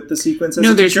play with the sequence as a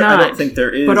teacher. There's not. I don't think there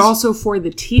is. But also for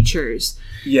the teachers.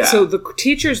 Yeah. So the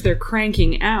teachers they're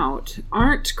cranking out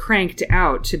aren't cranked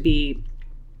out to be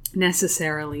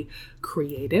necessarily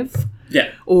creative. Yeah.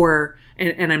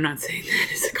 And I'm not saying that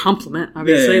as a compliment,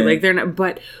 obviously. Yeah. Like they're not,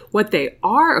 but what they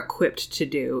are equipped to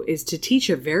do is to teach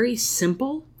a very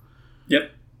simple,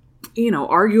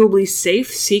 arguably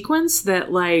safe sequence that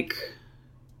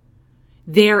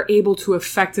they're able to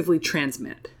effectively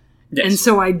transmit. Yes. And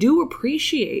so I do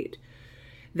appreciate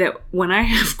that when I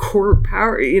have Core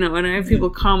Power, when I have people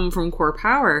come from Core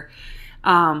Power,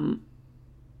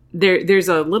 there's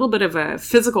a little bit of a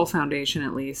physical foundation,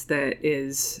 at least, that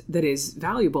is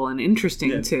valuable and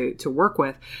interesting to work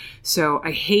with. So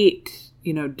I hate,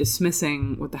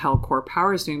 dismissing what the hell Core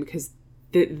Power is doing because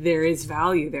there is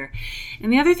value there.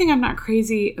 And the other thing I'm not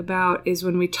crazy about is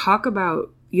when we talk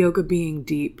about yoga being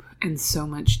deep and so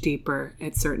much deeper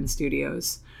at certain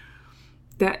studios.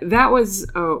 That was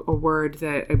a word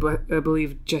that I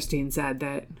believe Justine said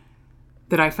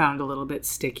that I found a little bit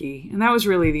sticky. And that was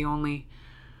really the only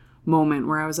moment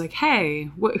where I was like,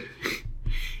 hey, what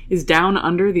is Down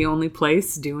Under the only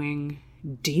place doing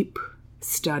deep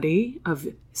study of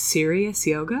serious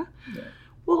yoga? Yeah.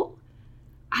 Well,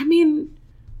 I mean,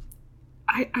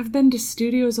 I've been to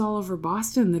studios all over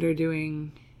Boston that are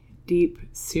doing deep,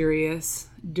 serious,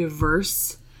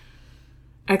 diverse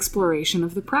exploration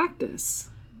of the practice,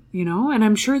 and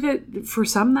I'm sure that for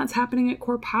some that's happening at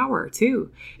Core Power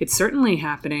too. It's certainly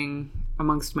happening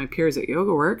amongst my peers at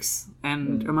Yoga Works,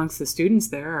 and amongst the students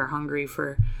there are hungry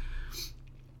for,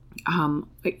 a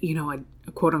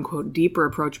quote unquote deeper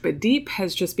approach. But deep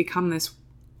has just become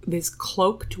this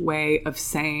cloaked way of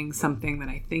saying something that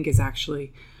I think is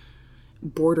actually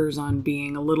borders on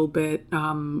being a little bit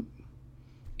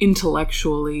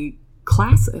intellectually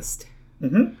classist.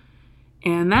 Mm-hmm.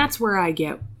 And that's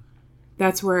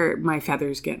where my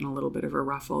feathers get in a little bit of a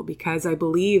ruffle, because I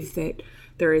believe that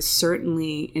there is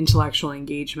certainly intellectual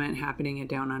engagement happening at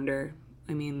Down Under.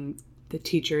 I mean, the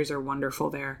teachers are wonderful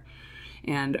there.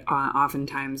 And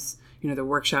oftentimes, the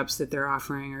workshops that they're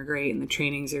offering are great and the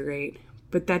trainings are great.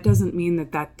 But that doesn't mean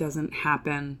that doesn't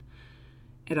happen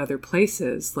at other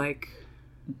places. Like,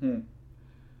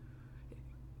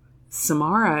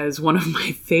 Samara is one of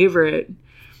my favorite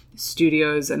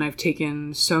studios, and I've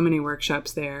taken so many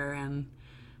workshops there, and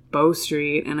Bow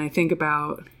Street, and I think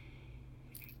about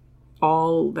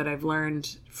all that I've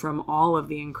learned from all of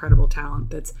the incredible talent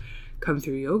that's come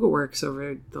through YogaWorks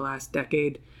over the last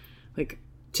decade. Like,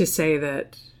 to say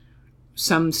that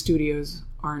some studios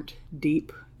aren't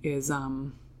deep is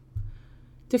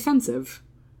defensive,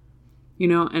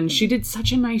 and she did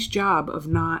such a nice job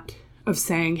of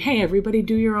saying, hey, everybody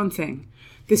do your own thing.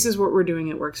 This is what we're doing.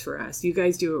 It works for us. You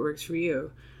guys do what works for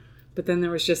you. But then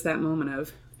there was just that moment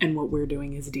of, and what we're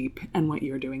doing is deep and what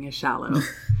you're doing is shallow.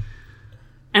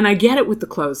 And I get it with the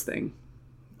clothes thing.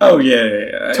 Oh,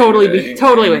 yeah. Totally with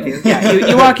you. Yeah,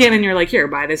 you walk in and you're like, here,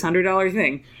 buy this $100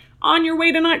 thing. On your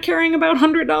way to not caring about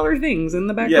 $100 things in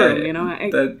the back room,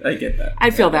 I get that. I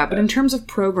feel that. But in terms of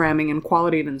programming and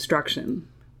quality of instruction,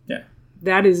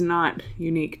 that is not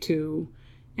unique to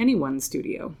any one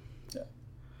studio. Yeah.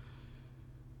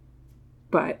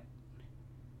 But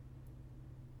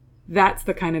that's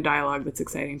the kind of dialogue that's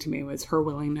exciting to me, was her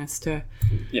willingness to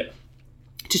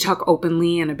talk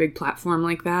openly in a big platform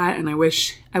like that. And I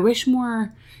wish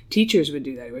more teachers would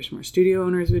do that. I wish more studio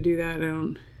owners would do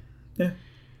that.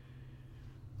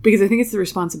 Because I think it's the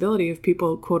responsibility of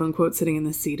people, quote unquote, sitting in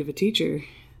the seat of a teacher,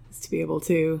 is to be able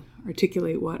to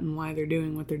articulate what and why they're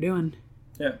doing what they're doing.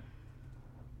 Yeah.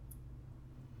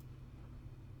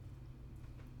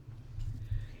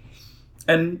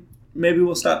 And maybe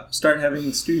we'll start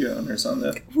having studio owners on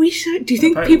the... We should. Do you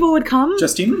think people would come?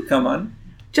 Justine would come on.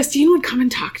 Justine would come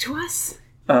and talk to us?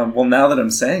 Well, now that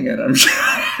I'm saying it, I'm sure.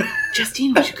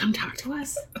 Justine, would you come talk to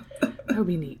us? That would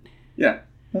be neat. Yeah,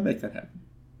 we'll make that happen.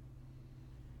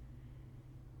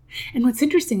 And what's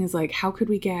interesting is, like, how could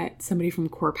we get somebody from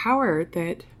Core Power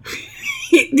that...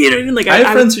 you know what I mean? Like, I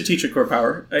have friends who teach at Core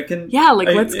Power.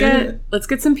 Let's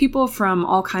get some people from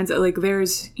all kinds of, like,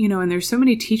 there's, and there's so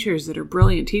many teachers that are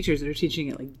brilliant teachers that are teaching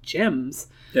at, like, gyms.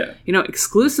 Yeah.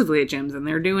 Exclusively at gyms, and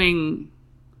they're doing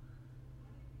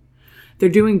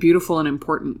beautiful and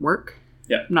important work.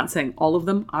 Yeah. I'm not saying all of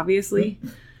them, obviously.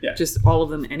 Yeah. Just all of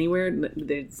them anywhere.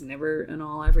 There's never an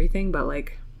all everything, but,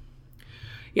 like,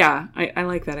 yeah, I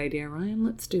like that idea, Ryan.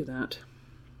 Let's do that.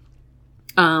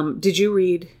 Did you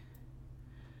read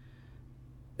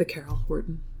the Carol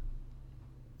Horton?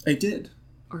 I did.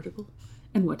 Article?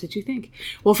 And what did you think?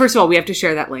 Well, first of all, we have to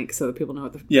share that link so that people know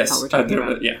what the hell we're talking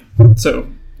about. Yeah. So,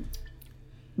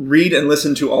 read and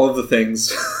listen to all of the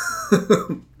things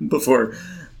before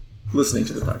listening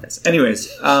to the podcast.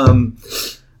 Anyways,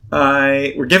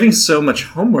 we're giving so much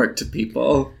homework to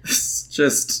people. It's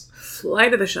just... Fly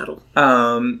to the shuttle.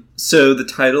 So the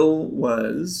title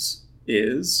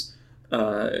is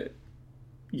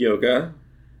Yoga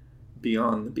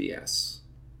Beyond the BS.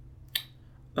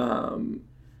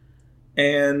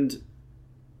 And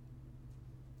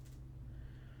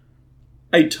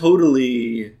I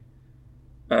totally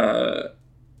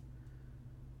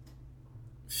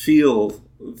feel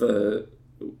the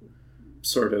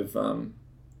sort of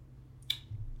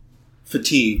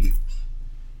fatigue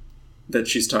that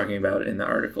she's talking about in the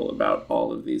article, about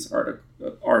all of these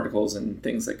articles and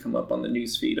things that come up on the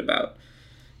newsfeed about,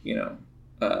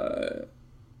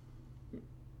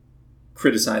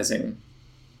 criticizing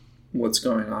what's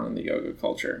going on in the yoga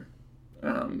culture.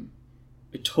 I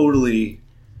totally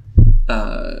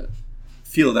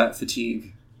feel that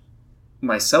fatigue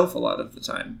myself a lot of the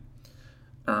time.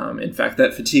 In fact,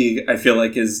 that fatigue, I feel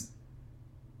like, is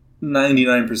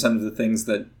 99% of the things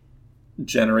that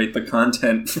generate the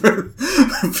content for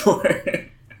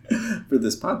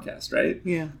this podcast, right?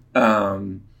 Yeah.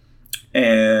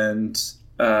 And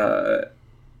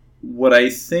what I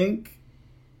think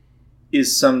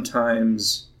is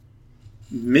sometimes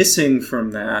missing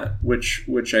from that, which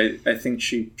I think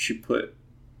she put,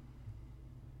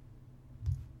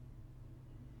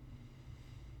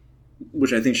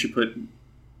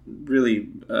 really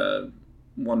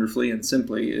wonderfully and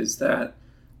simply, is that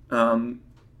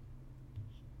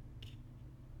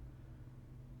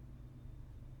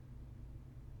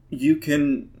you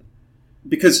can,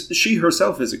 because she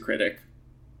herself is a critic,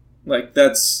 like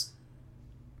that's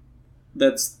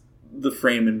the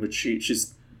frame in which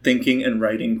she's thinking and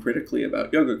writing critically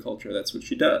about yoga culture. That's what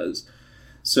she does.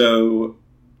 So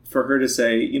for her to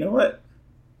say, you know what,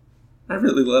 I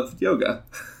really love yoga.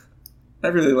 I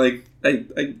really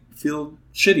I feel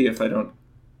shitty if I don't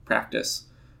practice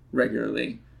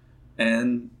regularly.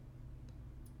 And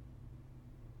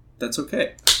that's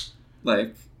okay.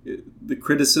 Like, the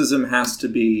criticism has to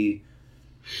be...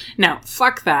 No,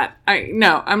 fuck that.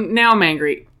 I'm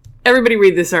angry. Everybody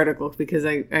read this article because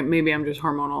I maybe I'm just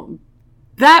hormonal.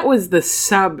 That was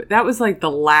like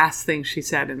the last thing she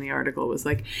said in the article was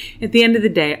like, at the end of the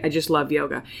day, I just love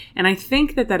yoga. And I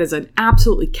think that is an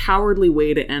absolutely cowardly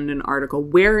way to end an article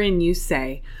wherein you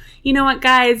say, you know what,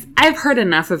 guys, I've heard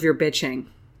enough of your bitching.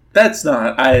 That's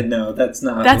not.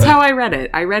 That's how I read it.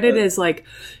 I read it as like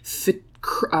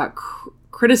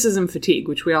criticism fatigue,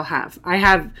 which we all have. I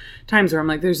have times where I'm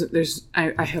like,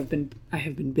 I have been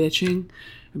bitching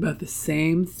about the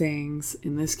same things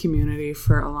in this community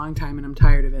for a long time, and I'm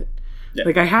tired of it. Yeah.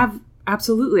 Like I have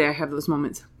those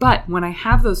moments. But when I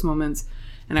have those moments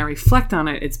and I reflect on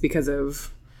it, it's because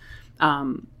of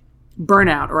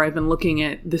burnout, or I've been looking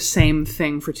at the same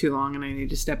thing for too long and I need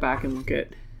to step back and look at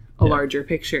a larger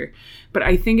picture. But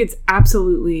I think it's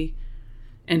absolutely,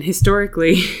 and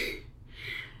historically,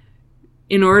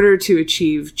 in order to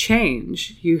achieve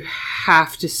change, you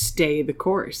have to stay the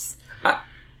course.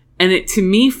 And it, to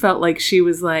me, felt like she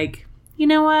was like, you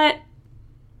know what?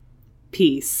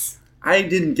 Peace. I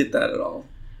didn't get that at all.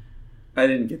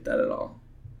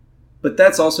 But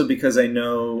that's also because I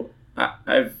know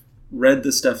I've read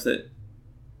the stuff that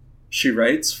she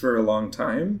writes for a long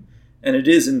time. And it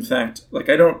is, in fact, like,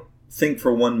 I don't think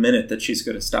for 1 minute that she's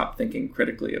going to stop thinking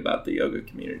critically about the yoga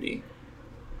community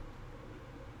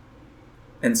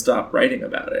and stop writing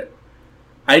about it.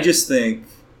 I just think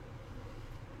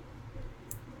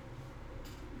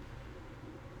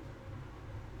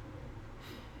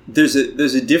there's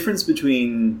a difference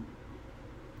between,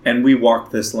 and we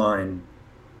walk this line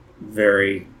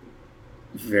very,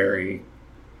 very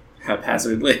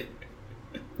haphazardly.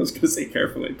 I was going to say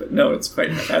carefully, but no, it's quite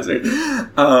haphazard.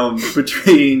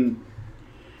 Between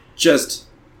just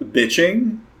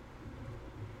bitching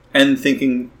and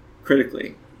thinking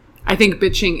critically. I think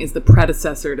bitching is the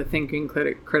predecessor to thinking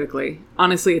critically.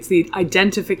 Honestly, it's the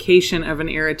identification of an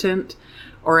irritant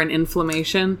or an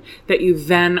inflammation that you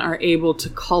then are able to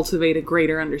cultivate a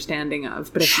greater understanding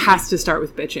of. But it has to start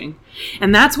with bitching.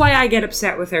 And that's why I get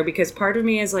upset with her, because part of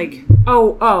me is like,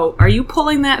 oh, are you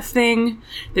pulling that thing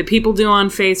that people do on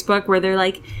Facebook where they're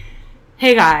like,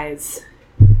 hey guys,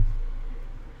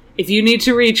 if you need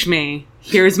to reach me,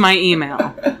 here's my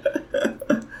email.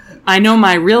 I know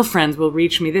my real friends will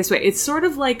reach me this way. It's sort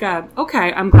of like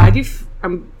okay, I'm glad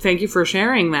thank you for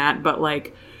sharing that, but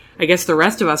like, I guess the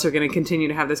rest of us are going to continue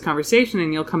to have this conversation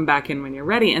and you'll come back in when you're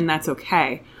ready, and that's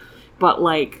okay. But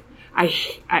like,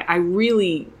 I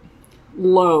really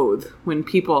loathe when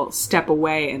people step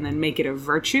away and then make it a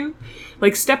virtue.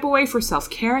 Like, step away for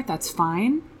self-care, that's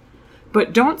fine.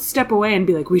 But don't step away and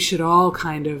be like, we should all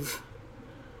kind of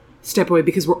step away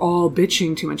because we're all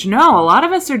bitching too much. No, a lot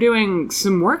of us are doing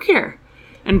some work here.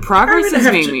 And progress is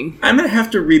maybe. I'm going to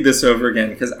have to read this over again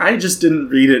because I just didn't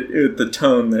read it with the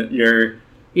tone that you're...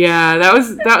 Yeah, that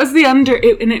was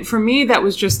the for me, that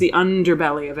was just the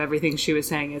underbelly of everything she was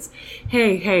saying is,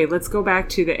 hey, let's go back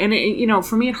to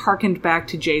for me, it harkened back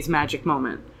to Jay's magic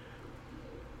moment.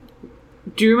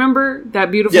 Do you remember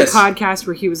that beautiful podcast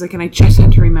where he was like, and I just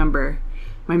had to remember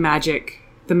the magic.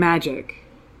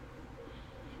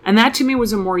 And that to me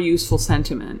was a more useful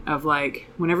sentiment of like,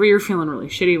 whenever you're feeling really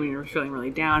shitty, when you're feeling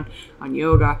really down on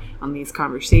yoga, on these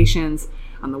conversations,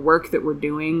 on the work that we're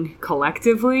doing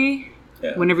collectively,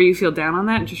 whenever you feel down on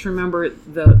that, just remember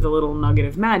the little nugget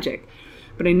of magic.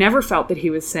 But I never felt that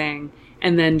he was saying,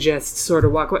 and then just sort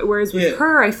of walk away. Whereas with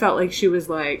her, I felt like she was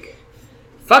like,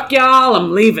 fuck y'all,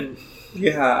 I'm leaving.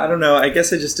 Yeah, I don't know. I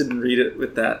guess I just didn't read it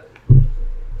with that.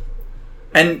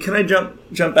 And can I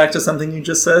jump back to something you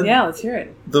just said? Yeah, let's hear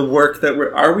it. The work that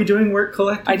are we doing work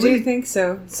collectively? I do think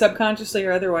so. Subconsciously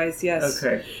or otherwise, yes.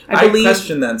 Okay. I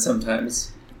question that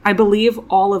sometimes. I believe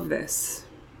all of this.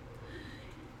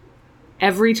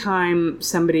 Every time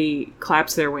somebody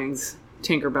claps their wings,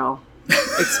 Tinkerbell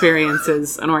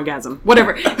experiences an orgasm.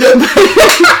 Whatever.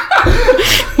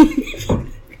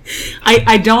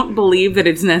 I don't believe that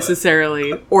it's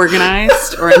necessarily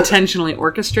organized or intentionally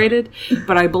orchestrated,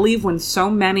 but I believe when so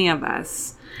many of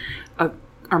us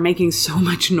are making so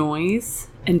much noise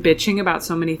and bitching about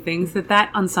so many things, that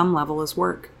on some level is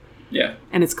work. Yeah.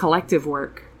 And it's collective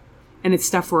work. And it's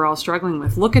stuff we're all struggling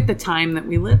with. Look at the time that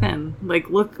we live in. Like,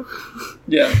 look.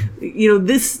 Yeah.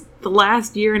 The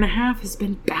last year and a half has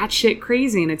been batshit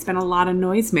crazy, and it's been a lot of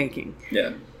noise making.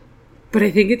 Yeah. But I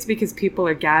think it's because people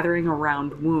are gathering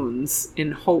around wounds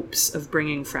in hopes of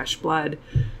bringing fresh blood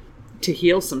to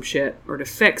heal some shit, or to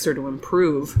fix, or to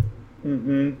improve.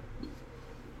 Mm-hmm.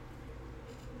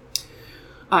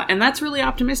 And that's really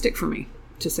optimistic for me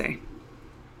to say.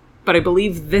 But I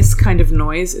believe this kind of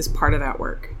noise is part of that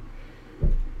work.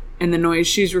 And the noise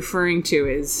she's referring to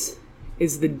is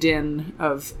the din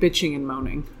of bitching and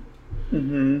moaning.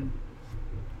 Mm-hmm.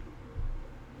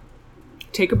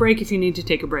 Take a break if you need to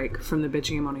take a break from the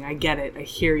bitching and moaning. I get it. I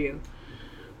hear you.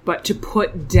 But to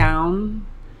put down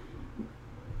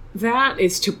that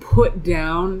is to put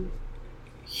down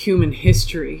human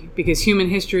history, because human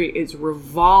history is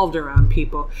revolved around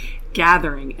people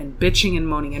gathering and bitching and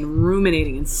moaning and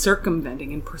ruminating and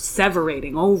circumventing and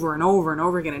perseverating over and over and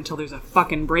over again until there's a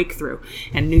fucking breakthrough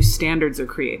and new standards are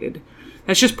created.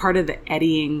 That's just part of the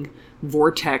eddying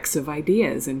vortex of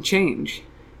ideas and change.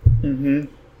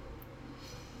 Mm-hmm.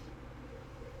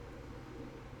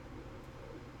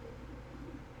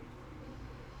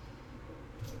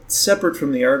 Separate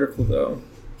from the article, though,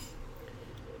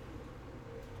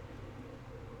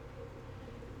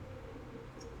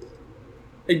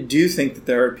 I do think that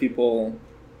there are people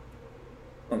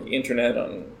on the internet,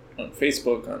 on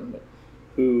Facebook,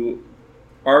 who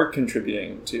are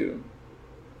contributing to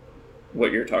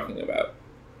what you're talking about.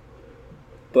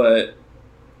 But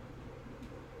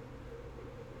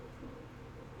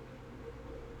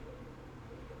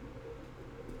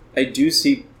I do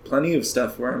see plenty of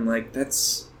stuff where I'm like,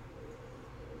 that's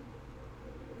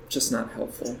just not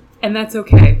helpful. And that's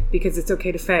okay, because it's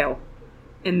okay to fail.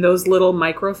 And those little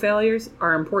micro failures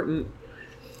are important.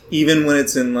 Even when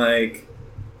it's in like,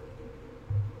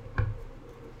 I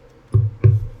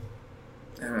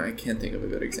don't know, I can't think of a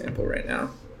good example right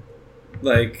now.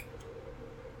 Like,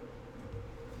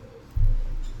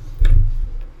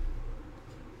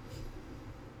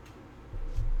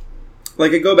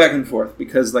 I go back and forth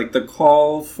because like the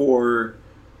call for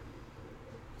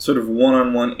sort of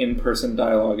one-on-one in-person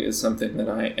dialogue is something that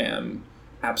I am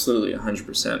absolutely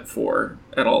 100% for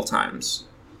at all times.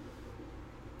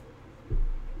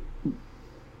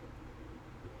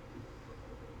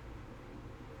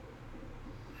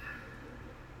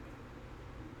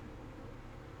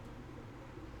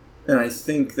 And I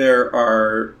think there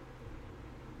are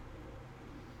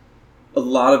a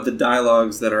lot of the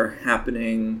dialogues that are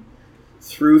happening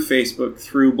through Facebook,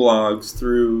 through blogs,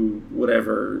 through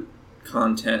whatever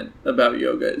content about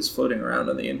yoga is floating around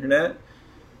on the internet,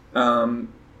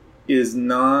 is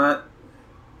not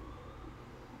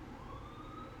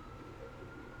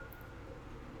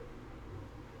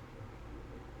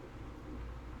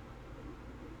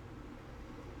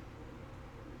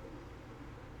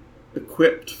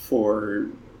equipped for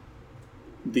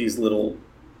these little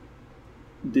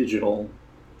digital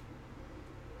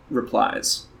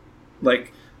replies.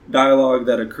 Like dialogue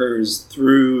that occurs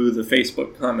through the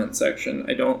Facebook comment section,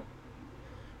 I don't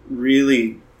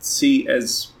really see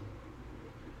as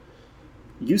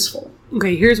useful.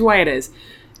 Okay, here's why it is.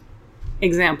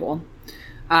 Example.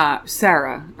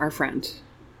 Sarah, our friend,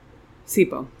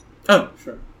 Sipo. Oh,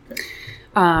 sure. Okay.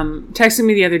 Texted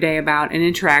me the other day about an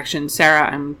interaction.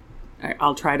 Sarah,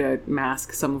 I'll try to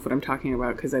mask some of what I'm talking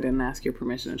about because I didn't ask your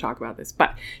permission to talk about this.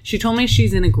 But she told me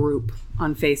she's in a group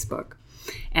on Facebook.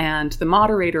 And the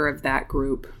moderator of that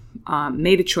group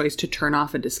made a choice to turn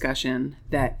off a discussion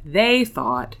that they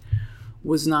thought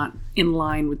was not in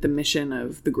line with the mission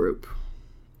of the group.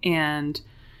 And,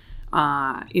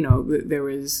 there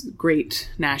was great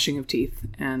gnashing of teeth.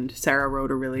 And Sarah wrote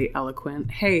a really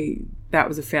eloquent, hey, that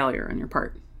was a failure on your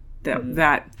part.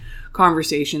 That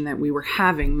conversation that we were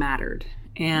having mattered.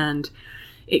 And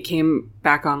it came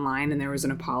back online and there was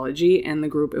an apology and the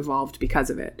group evolved because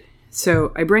of it.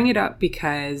 So I bring it up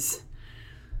because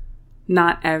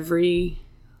not every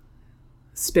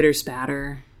spitter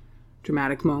spatter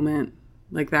dramatic moment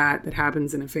like that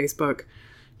happens in a Facebook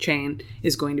chain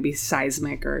is going to be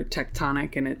seismic or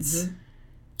tectonic in its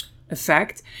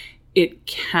effect. It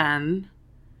can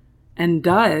and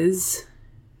does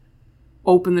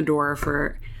open the door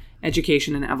for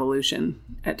education and evolution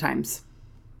at times.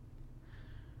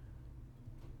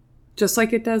 Just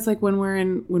like it does, like when we're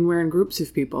in groups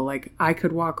of people. Like I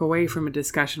could walk away from a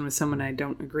discussion with someone I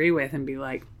don't agree with and be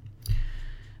like,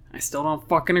 I still don't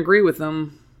fucking agree with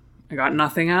them. I got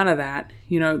nothing out of that.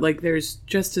 Like there's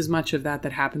just as much of that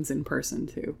happens in person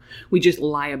too. We just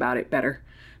lie about it better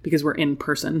because we're in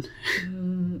person.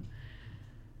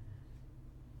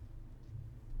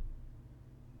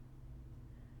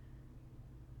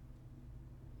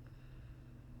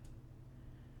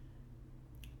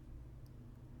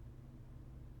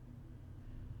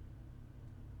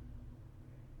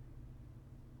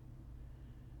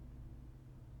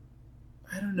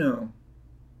 I don't know.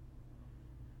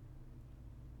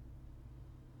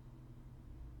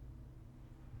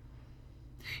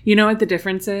 You know what the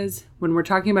difference is? When we're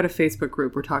talking about a Facebook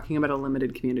group, we're talking about a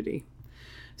limited community.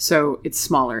 So it's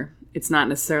smaller. It's not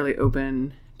necessarily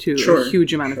open to a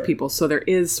huge amount of people. So there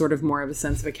is sort of more of a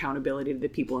sense of accountability to the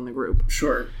people in the group.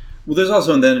 Sure. Well, there's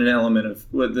also then an element of...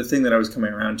 Well, the thing that I was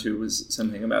coming around to was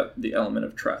something about the element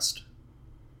of trust.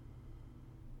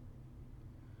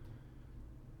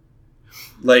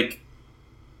 Like...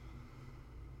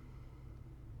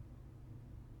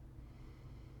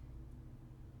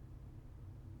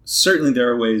 Certainly there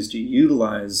are ways to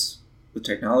utilize the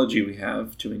technology we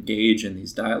have to engage in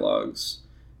these dialogues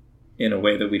in a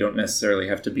way that we don't necessarily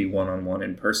have to be one-on-one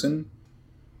in person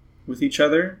with each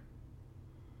other.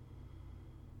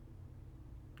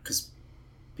 Because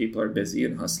people are busy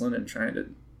and hustling and trying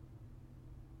to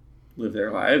live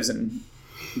their lives and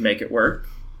make it work.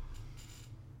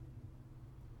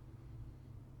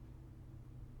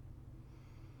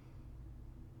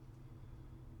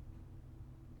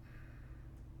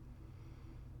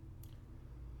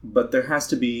 But there has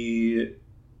to be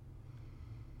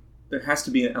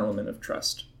an element of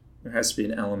trust. There has to be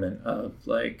an element of,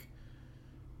 like,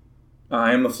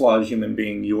 I am a flawed human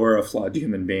being, you're a flawed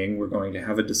human being, we're going to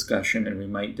have a discussion and we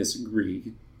might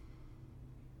disagree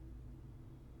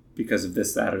because of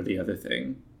this, that, or the other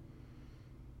thing.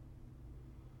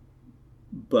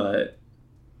 But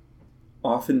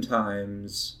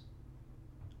oftentimes,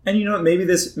 and you know what, maybe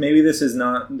this is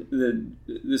not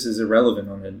this is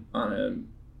irrelevant on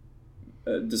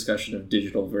a discussion of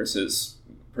digital versus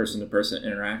person-to-person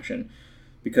interaction,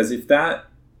 because if that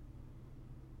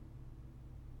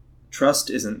trust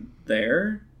isn't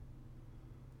there,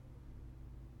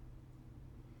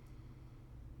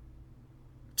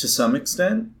 to some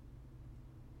extent,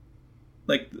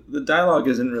 like, the dialogue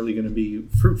isn't really going to be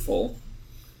fruitful,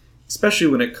 especially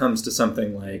when it comes to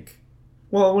something like,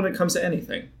 well, when it comes to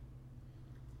anything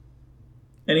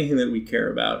that we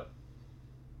care about.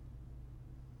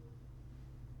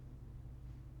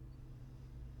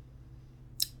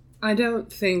 I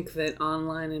don't think that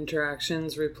online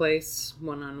interactions replace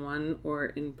one-on-one or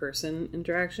in-person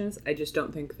interactions. I just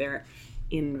don't think they're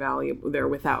invaluable. They're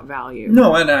without value.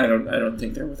 No, and I don't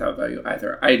think they're without value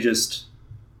either.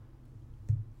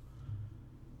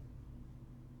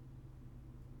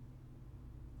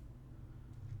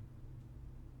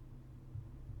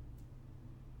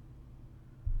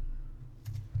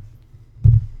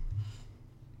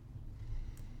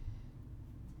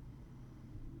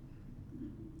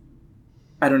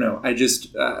 I don't know. I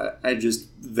just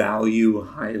value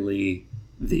highly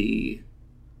the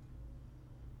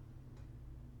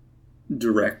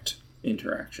direct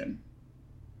interaction.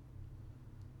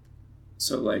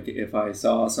 So, like, if I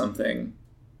saw something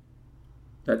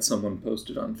that someone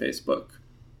posted on Facebook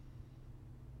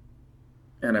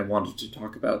and I wanted to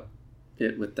talk about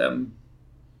it with them,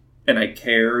 and I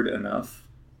cared enough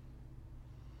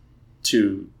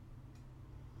to...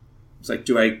 It's like,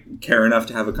 do I care enough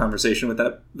to have a conversation with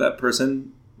that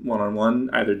person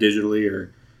one-on-one, either digitally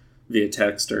or via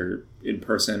text or in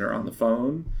person or on the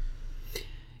phone?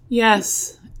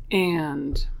 Yes,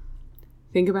 and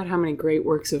think about how many great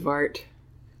works of art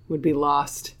would be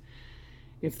lost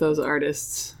if those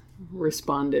artists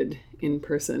responded in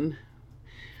person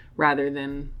rather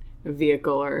than a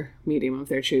vehicle or medium of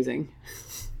their choosing.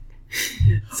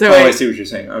 I see what you're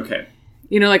saying. Okay.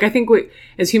 You know, like, I think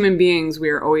as human beings, we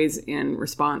are always in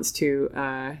response to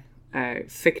a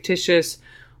fictitious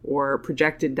or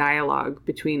projected dialogue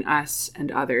between us and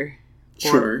other.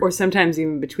 Sure. Or sometimes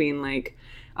even between, like,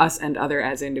 us and other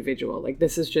as individual. Like,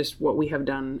 this is just what we have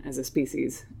done as a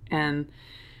species. And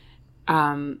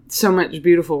so much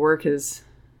beautiful work has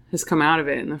come out of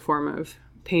it in the form of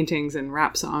paintings and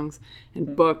rap songs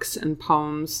and books and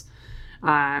poems.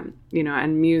 You know,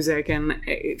 and music, and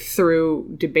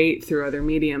through debate through other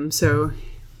mediums. So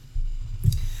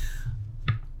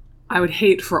I would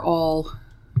hate for all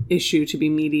issue to be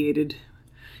mediated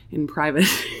in private.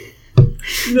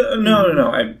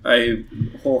 No. I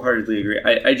wholeheartedly agree.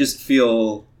 I just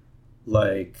feel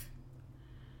like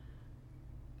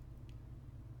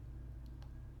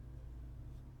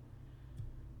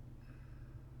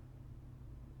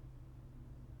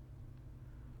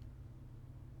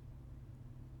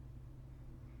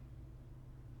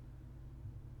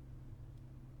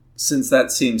since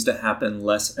that seems to happen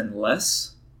less and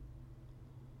less,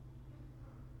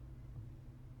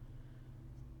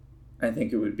 I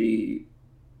think it would be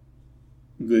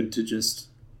good to just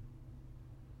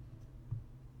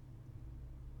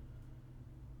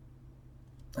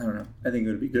I don't know. I think it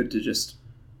would be good to just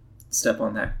step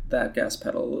on that gas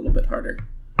pedal a little bit harder.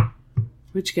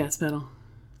 Which gas pedal?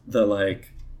 The,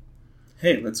 like,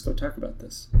 hey, let's go talk about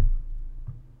this.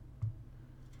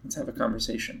 Let's have a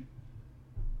conversation.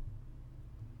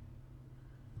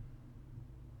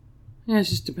 Yeah, it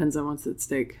just depends on what's at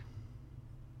stake.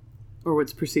 Or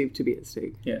what's perceived to be at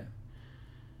stake. Yeah.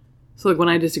 So, like, when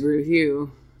I disagree with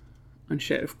you on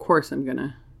shit, of course I'm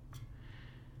gonna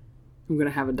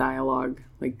have a dialogue.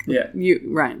 Like,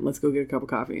 Ryan, let's go get a cup of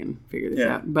coffee and figure this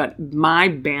out. But my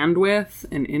bandwidth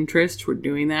and interest for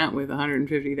doing that with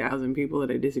 150,000 people that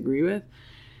I disagree with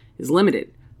is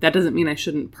limited. That doesn't mean I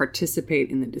shouldn't participate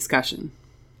in the discussion.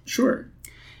 Sure.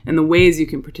 And the ways you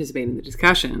can participate in the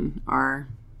discussion are,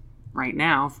 right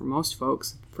now, for most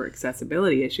folks, for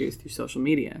accessibility issues through social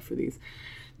media, for these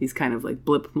kind of like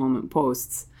blip moment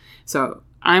posts. So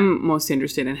I'm most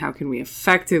interested in how can we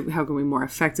more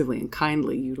effectively and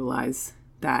kindly utilize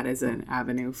that as an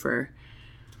avenue for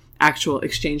actual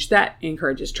exchange that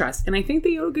encourages trust. And I think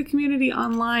the yoga community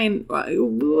online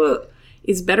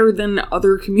is better than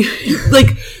other communities.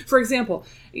 Like, for example,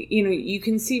 you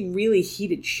can see really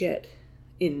heated shit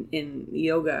in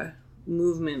yoga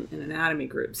movement and anatomy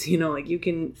groups. Like you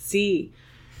can see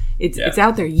it's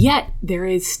out there. Yet there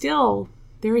is still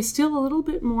a little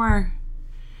bit more,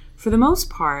 for the most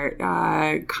part,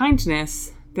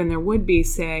 kindness than there would be,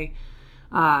 say,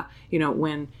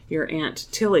 when your Aunt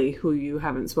Tilly, who you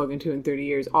haven't spoken to in 30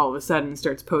 years, all of a sudden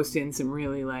starts posting some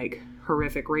really like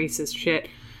horrific racist shit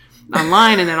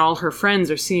online, and then all her friends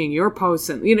are seeing your posts,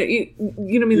 and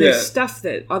there's stuff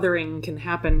that othering can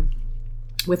happen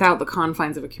without the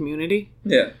confines of a community.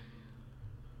 Yeah.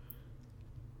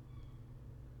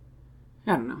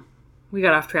 I don't know. We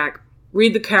got off track.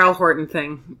 Read the Carol Horton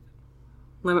thing.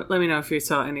 Let me know if you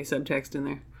saw any subtext in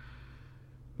there.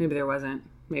 Maybe there wasn't.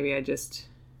 Maybe you're just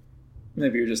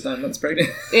 9 months pregnant.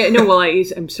 No, well,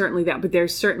 I'm certainly that. But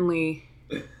there's certainly...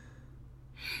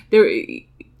 There,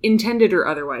 intended or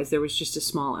otherwise, there was just a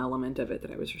small element of it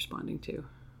that I was responding to.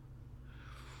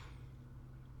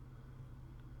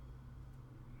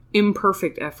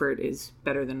 Imperfect effort is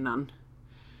better than none.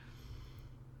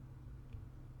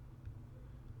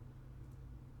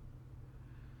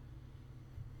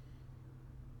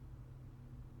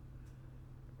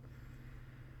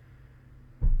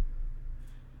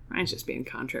 Ryan's just being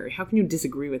contrary. How can you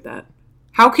disagree with that?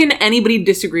 How can anybody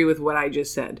disagree with what I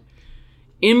just said?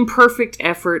 Imperfect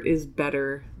effort is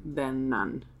better than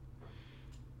none.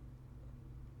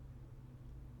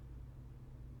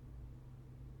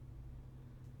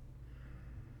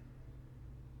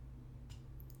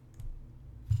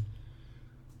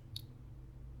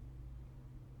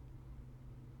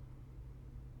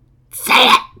 Say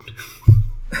it!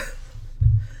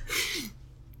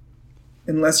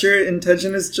 Unless your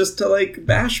intention is just to, like,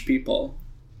 bash people.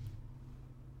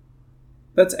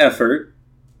 That's effort,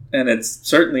 and it's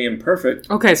certainly imperfect.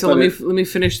 Okay, so let me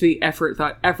finish the effort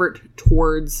thought. Effort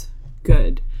towards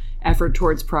good. Effort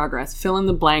towards progress. Fill in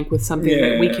the blank with something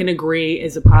that we can agree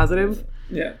is a positive.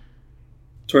 Yeah.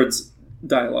 Towards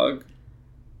dialogue.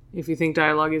 If you think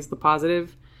dialogue is the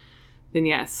positive, then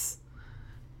yes.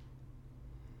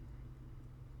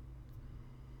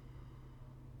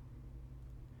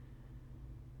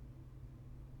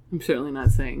 I'm certainly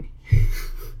not saying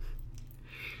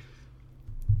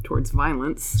towards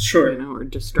violence, sure, or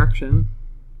destruction,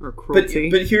 or cruelty.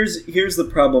 But here's the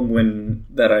problem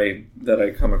that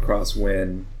I come across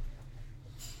when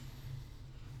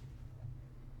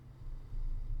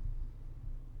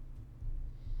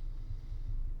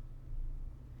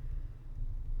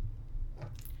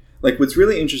like what's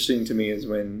really interesting to me is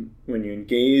when you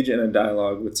engage in a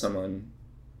dialogue with someone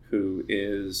who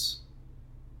is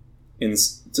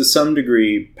to some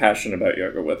degree passionate about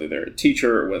yoga, whether they're a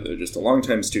teacher or whether they're just a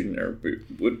longtime student or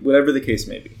whatever the case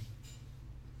may be.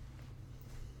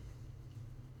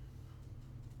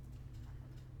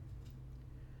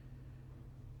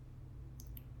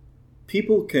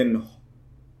 People can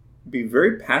be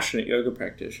very passionate yoga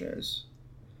practitioners,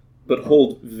 but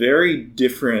hold very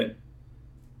different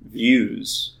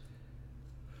views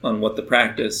on what the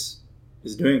practice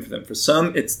is doing for them. For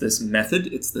some, it's this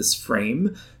method, it's this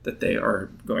frame that they are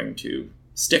going to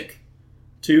stick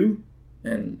to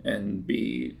and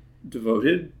be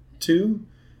devoted to,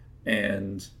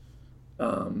 and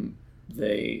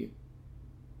they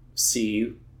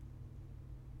see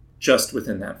just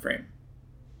within that frame.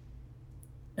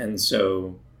 And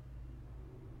so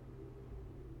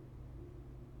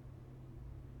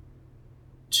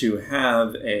to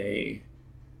have a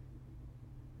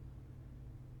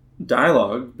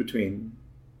dialogue between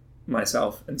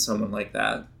myself and someone like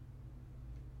that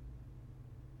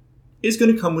is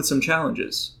going to come with some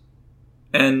challenges.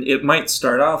 And it might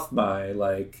start off by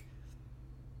like,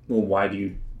 well, why do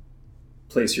you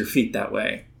place your feet that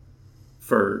way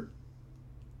for,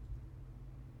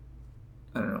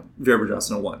 I don't know,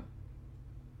 Virabhadrasana 1?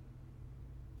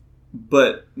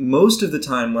 But most of the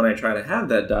time when I try to have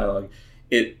that dialogue,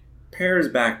 it pares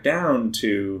back down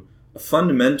to a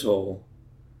fundamental,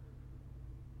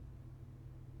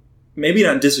 maybe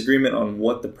not disagreement on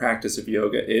what the practice of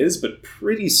yoga is, but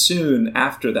pretty soon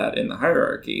after that in the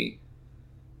hierarchy,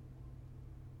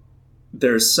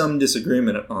 there's some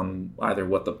disagreement on either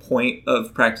what the point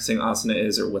of practicing asana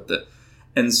is or what the...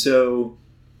 And so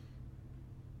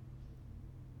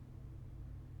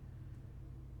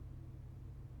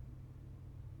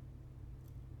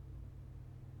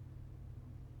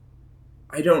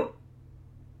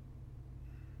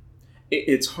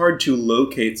it's hard to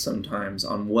locate sometimes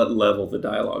on what level the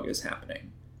dialogue is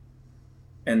happening.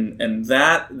 And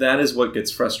that is what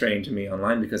gets frustrating to me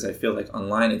online, because I feel like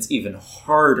online it's even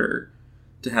harder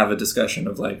to have a discussion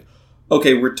of like,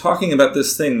 okay, we're talking about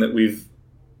this thing that we've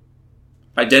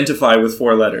identified with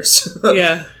 4 letters.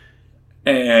 Yeah.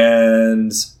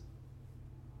 And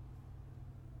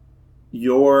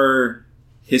your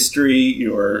history,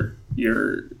 your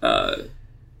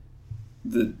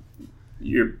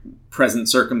present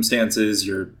circumstances,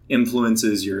 your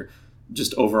influences, your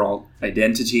just overall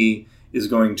identity is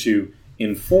going to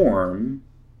inform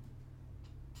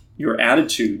your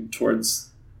attitude towards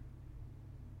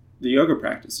the yoga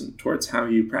practice and towards how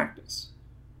you practice,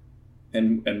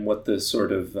 and what the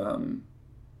sort of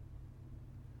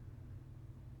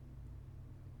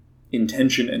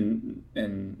intention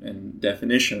and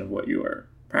definition of what you are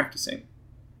practicing.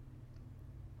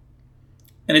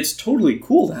 And it's totally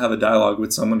cool to have a dialogue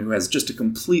with someone who has just a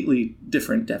completely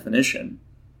different definition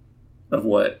of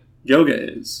what yoga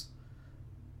is.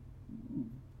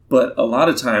 But a lot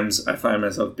of times I find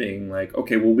myself being like,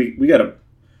 okay, well, we got to...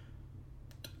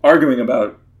 Arguing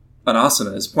about an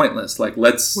asana is pointless. Like,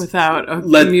 without a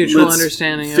mutual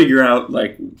understanding. Figure out,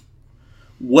 like,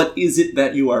 what is it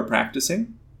that you are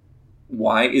practicing?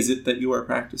 Why is it that you are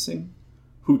practicing?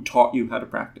 Who taught you how to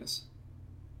practice?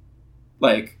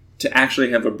 Like, to actually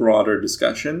have a broader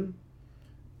discussion,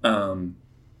 and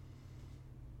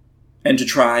to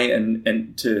try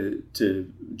and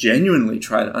to genuinely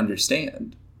try to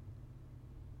understand.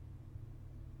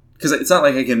 Because it's not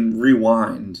like I can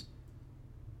rewind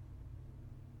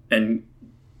and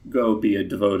go be a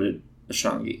devoted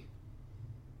Ashangi.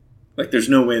 Like, there's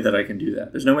no way that I can do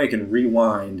that. There's no way I can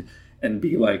rewind and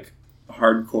be like a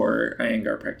hardcore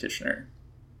Iyengar practitioner.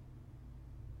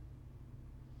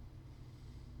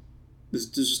 There's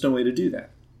just no way to do that.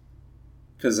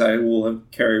 Because I will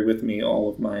have carried with me all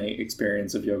of my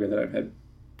experience of yoga that I've had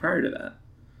prior to that.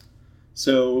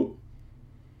 So,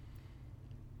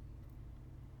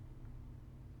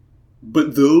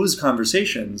 but those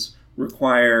conversations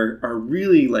are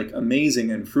really like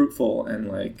amazing and fruitful and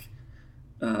like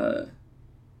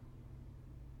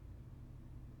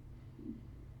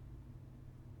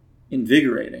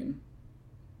invigorating,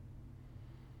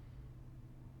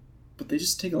 but they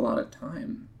just take a lot of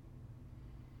time.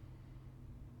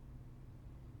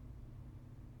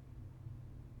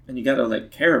 And you gotta like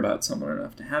care about someone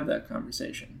enough to have that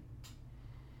conversation.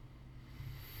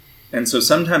 And so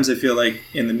sometimes I feel like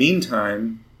in the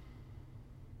meantime,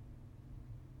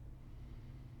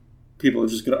 people are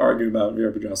just going to argue about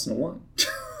Virabhadrasana 1.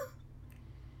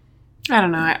 I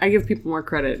don't know. I give people more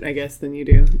credit, I guess, than you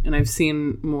do. And I've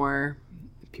seen more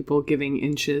people giving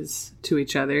inches to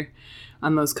each other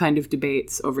on those kind of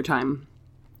debates over time.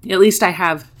 At least I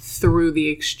have through the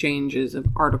exchanges of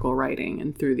article writing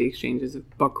and through the exchanges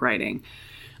of book writing.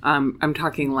 I'm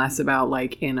talking less about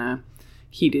like in a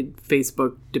heated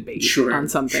Facebook debate on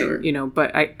something, you know,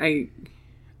 but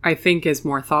I think as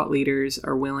more thought leaders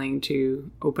are willing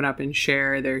to open up and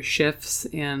share their shifts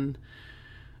in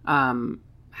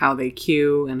how they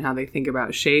cue and how they think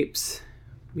about shapes,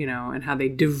 you know, and how they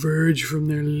diverge from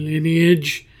their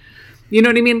lineage. You know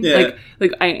what I mean? Yeah.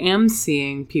 Like I am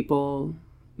seeing people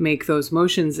make those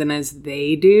motions, and as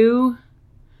they do,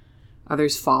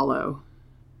 others follow.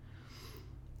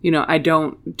 You know,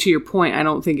 to your point, I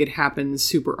don't think it happens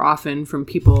super often from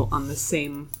people on the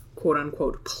same quote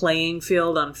unquote playing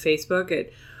field on Facebook.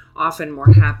 It often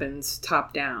more happens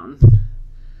top down,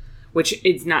 which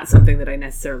is not something that I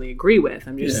necessarily agree with.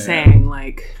 I'm just saying,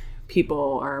 like,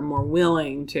 people are more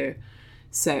willing to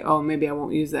say, oh, maybe I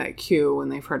won't use that cue when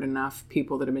they've heard enough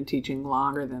people that have been teaching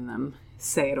longer than them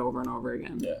say it over and over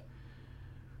again. Yeah.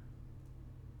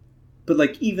 But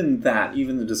like even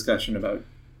the discussion about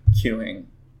cueing.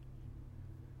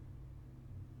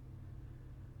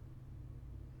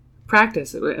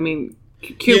 Practice. I mean,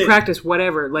 cue, practice,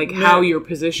 whatever. Like how you're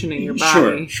positioning your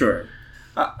body. Sure.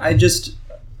 I just...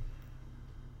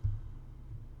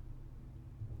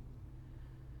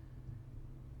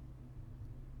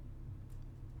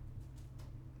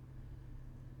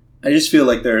 I just feel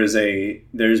like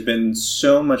there's been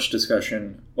so much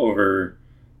discussion over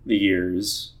the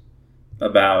years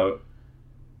about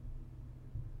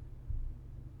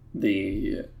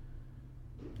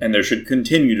and there should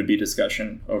continue to be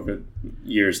discussion over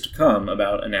years to come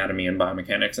about anatomy and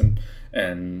biomechanics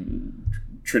and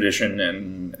tradition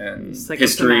and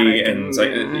history and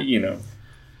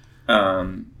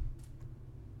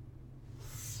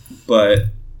but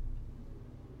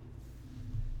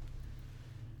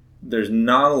there's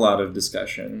not a lot of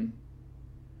discussion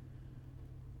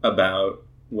about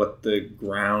what the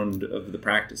ground of the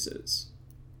practice is.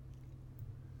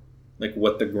 Like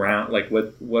what the ground, like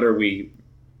what are we?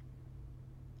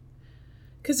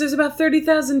 Because there's about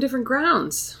 30,000 different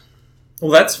grounds.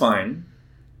 Well, that's fine.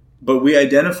 But we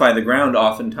identify the ground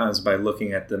oftentimes by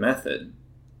looking at the method.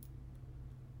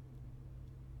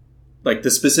 Like the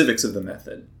specifics of the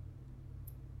method.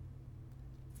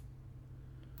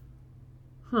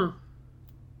 Huh.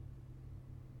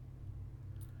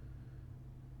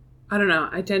 I don't know.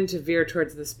 I tend to veer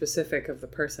towards the specific of the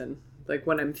person. Like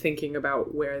when I'm thinking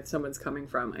about where someone's coming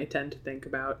from, I tend to think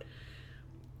about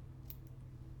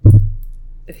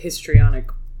a histrionic,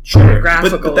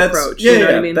 graphical approach. Yeah, you know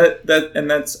what I mean? And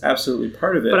that's absolutely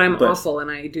part of it. But I'm awful, and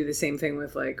I do the same thing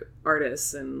with like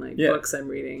artists and like books I'm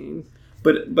reading.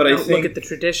 But I think look at the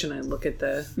tradition. I look at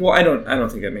the. Well, I don't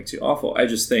think that makes you awful. I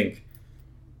just think.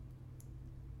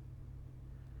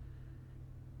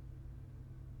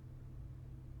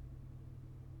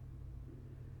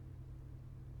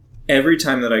 Every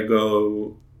time that I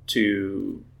go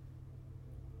to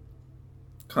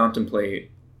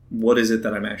contemplate what is it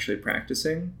that I'm actually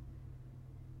practicing,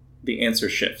 the answer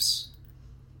shifts.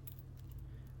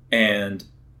 And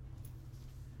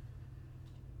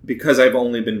because I've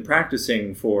only been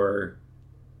practicing for,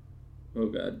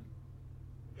 14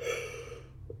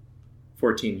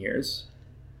 years,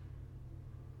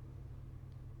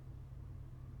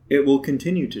 it will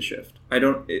continue to shift. I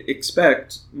don't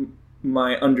expect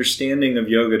my understanding of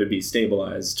yoga to be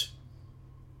stabilized.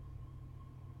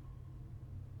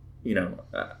 You know,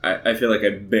 I feel like I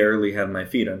barely have my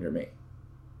feet under me.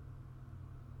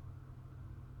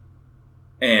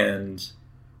 And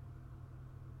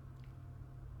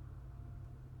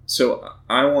so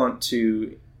I want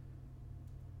to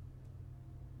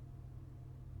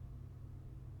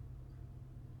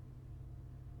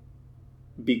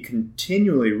be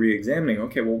continually re-examining,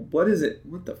 okay, well, what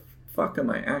the fuck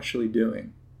am I actually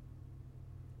doing?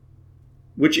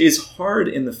 Which is hard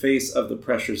in the face of the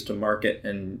pressures to market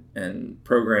and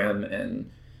program and,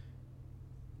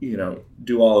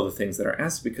 do all of the things that are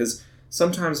asked, because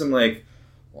sometimes I'm like,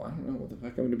 well, I don't know what the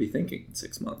fuck I'm going to be thinking in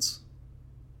 6 months.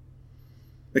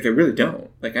 Like, I really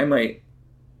don't. Like, I might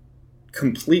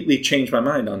completely change my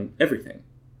mind on everything.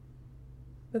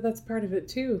 But that's part of it,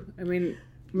 too. I mean,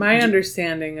 my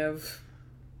understanding is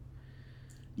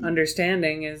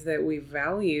that we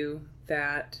value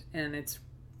that, and it's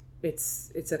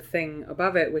a thing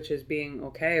above it, which is being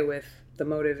okay with the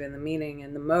motive and the meaning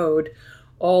and the mode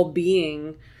all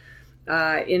being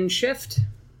in shift.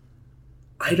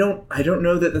 I don't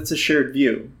know that that's a shared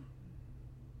view.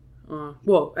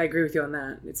 Well, I agree with you on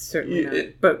that. It's certainly not.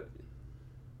 But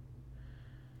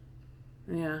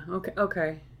yeah,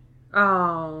 okay.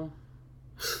 Oh,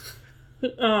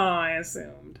 I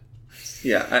assumed.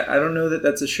 Yeah, I don't know that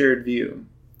that's a shared view.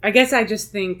 I guess I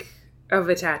just think of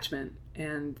attachment,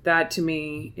 and that to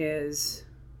me is,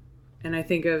 and I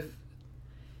think of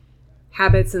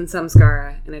habits and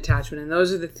samskara and attachment, and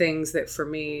those are the things that for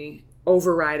me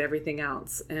override everything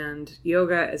else. And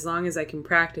yoga, as long as I can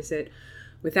practice it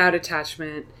without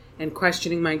attachment and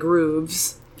questioning my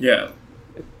grooves,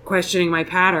 questioning my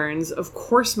patterns, of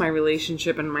course my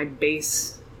relationship and my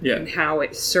base and how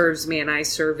it serves me and I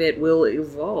serve it will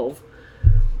evolve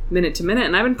minute to minute.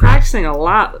 And I've been practicing a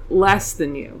lot less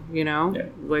than you,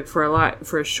 like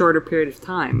for a shorter period of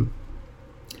time.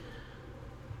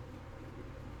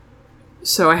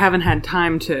 So I haven't had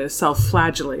time to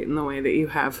self-flagellate in the way that you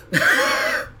have.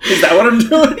 Is that what I'm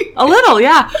doing? A little,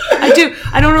 yeah. I do.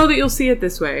 I don't know that you'll see it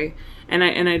this way, and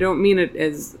I don't mean it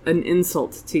as an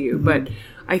insult to you, but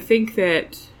I think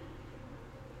that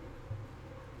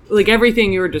like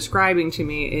everything you were describing to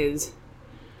me is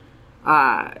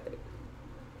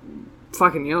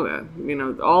fucking yoga,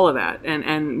 all of that.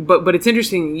 But it's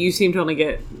interesting, you seem to only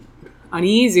get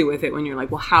uneasy with it when you're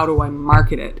like, well, how do I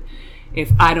market it if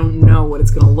I don't know what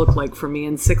it's going to look like for me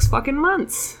in 6 fucking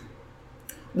months?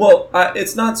 Well,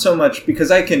 it's not so much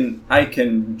because I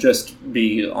can just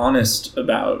be honest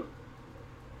about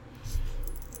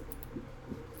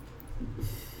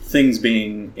things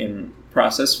being in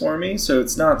process for me. So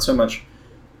it's not so much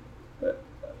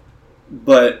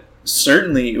But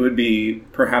certainly it would be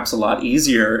perhaps a lot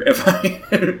easier if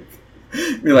I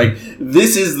be like,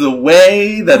 this is the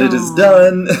way that it is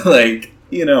done. Like,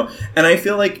 you know, and I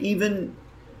feel like even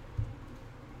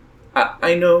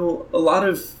I know a lot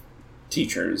of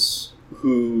teachers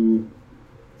who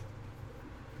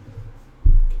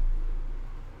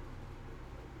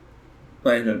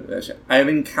I've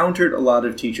encountered a lot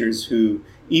of teachers who,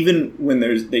 even when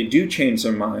they do change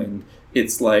their mind,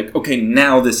 it's like, okay,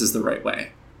 now this is the right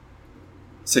way.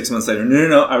 6 months later,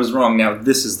 no, I was wrong. Now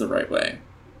this is the right way.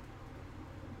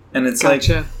 And it's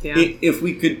gotcha. Like,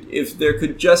 if there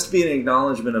could just be an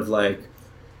acknowledgement of like,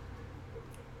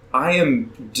 I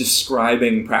am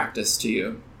describing practice to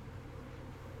you.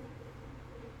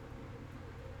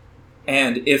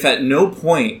 And if at no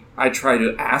point I try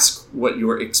to ask what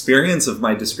your experience of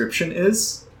my description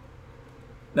is,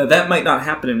 now that might not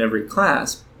happen in every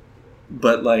class,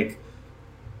 but like,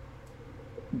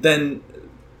 then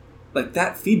like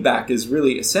that feedback is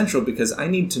really essential, because I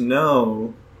need to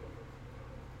know,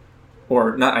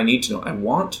 or not I need to know, I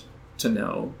want to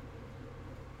know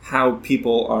how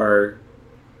people are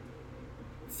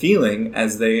feeling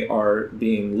as they are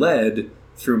being led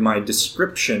through my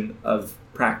description of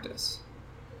practice.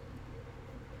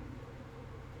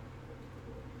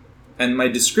 And my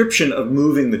description of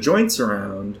moving the joints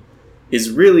around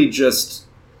is really just,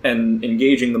 and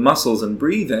engaging the muscles and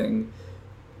breathing,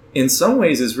 in some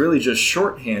ways is really just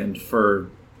shorthand for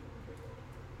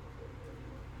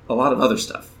a lot of other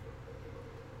stuff.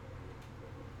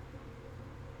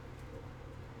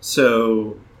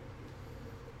 So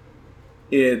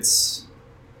it's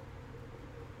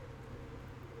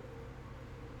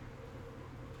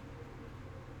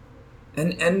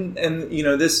and you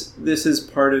know, this is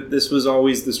part of, this was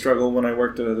always the struggle when I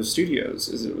worked at other studios,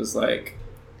 is it was like,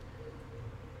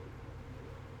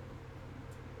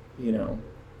 you know,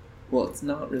 well, it's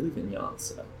not really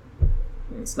vinyasa,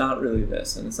 and it's not really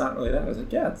this, and it's not really that. I was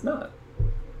like, yeah, it's not.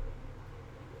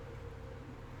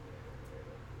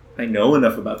 I know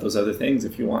enough about those other things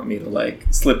if you want me to like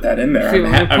slip that in there. If you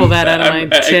want to pull that out of my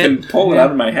tip. I can pull it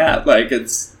out of my hat. Like,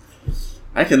 it's,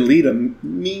 I can lead a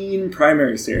mean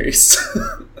primary series.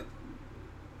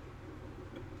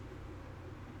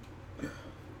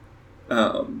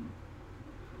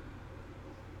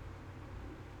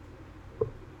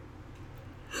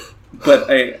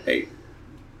 But I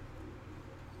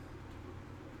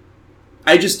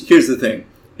just, here's the thing,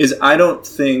 is I don't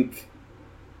think,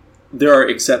 there are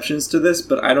exceptions to this,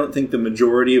 but I don't think the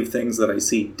majority of things that I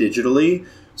see digitally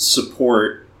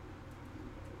support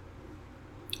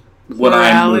what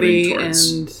I'm moving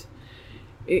towards.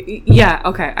 And yeah,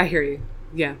 okay, I hear you.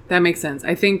 Yeah, that makes sense.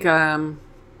 I think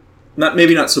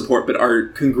maybe not support, but are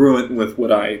congruent with what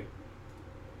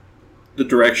the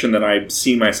direction that I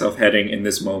see myself heading in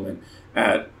this moment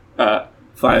at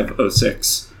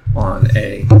 5:06 on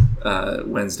a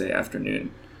Wednesday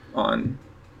afternoon on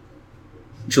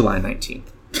July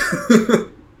 19th.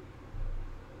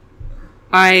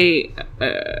 I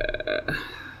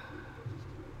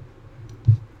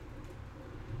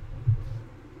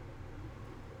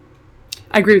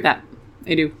agree with that.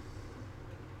 I do.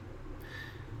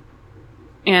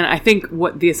 And I think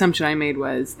what the assumption I made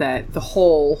was that the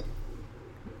whole,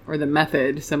 or the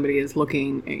method somebody is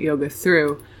looking at yoga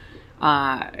through,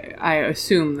 I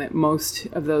assume that most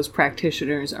of those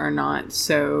practitioners are not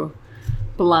so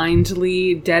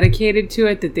blindly dedicated to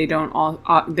it that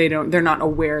they're not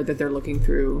aware that they're looking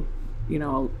through, you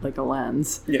know, like a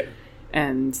lens. Yeah.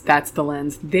 And that's the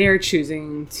lens they're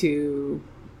choosing to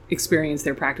experience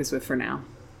their practice with for now.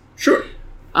 Sure.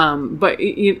 But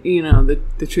you know,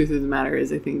 the truth of the matter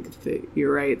is, I think that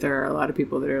you're right. There are a lot of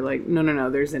people that are like, no,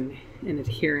 there's an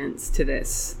adherence to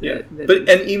this. Yeah. But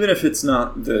and even if it's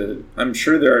not I'm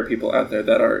sure there are people out there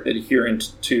that are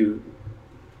adherent to,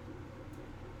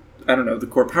 I don't know, the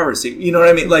core power seat. You know what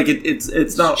I mean? Like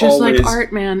it's not just always like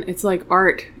art, man. It's like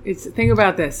art. Think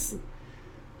about this.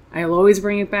 I'll always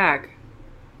bring it back.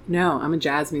 No, I'm a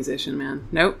jazz musician, man.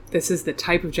 Nope. This is the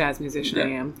type of jazz musician I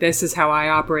am. This is how I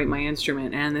operate my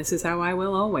instrument, and this is how I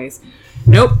will always.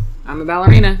 Nope. I'm a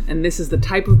ballerina, and this is the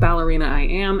type of ballerina I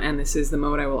am, and this is the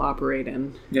mode I will operate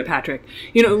in. Yep. Patrick.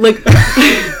 You know, like,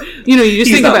 you know, you just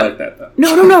He's think not about like that, though.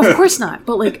 No, of course not.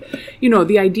 But like, you know,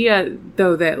 the idea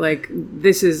though that like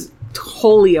this is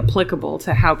wholly applicable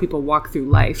to how people walk through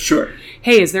life. Sure.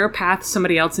 Hey, is there a path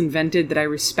somebody else invented that I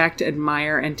respect,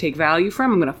 admire, and take value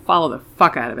from? I'm going to follow the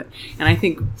fuck out of it. And I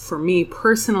think for me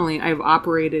personally, I've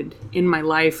operated in my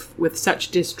life with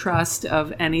such distrust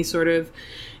of any sort of,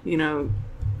 you know,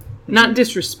 not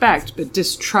disrespect, but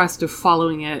distrust of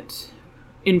following it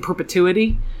in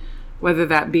perpetuity, whether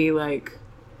that be like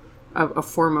a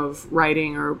form of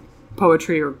writing or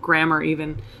poetry or grammar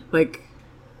even, like,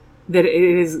 that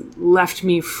it has left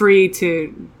me free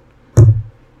to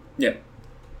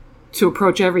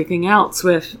approach everything else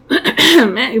with,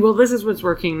 well, this is what's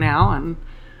working now, and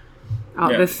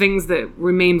the things that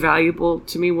remain valuable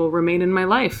to me will remain in my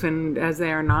life, and as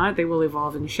they are not, they will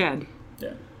evolve and shed.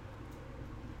 Yeah.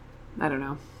 I don't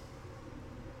know.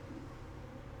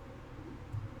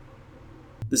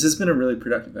 This has been a really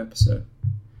productive episode.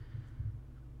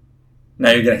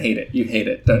 Now you're going to hate it. You hate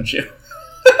it, don't you?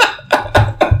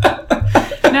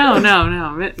 No.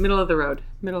 Middle of the road.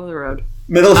 Middle of the road.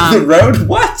 Middle of the road?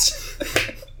 What?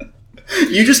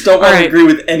 You just don't want to agree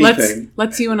with anything.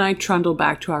 Let's you and I trundle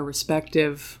back to our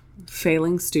respective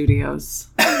failing studios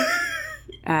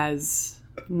as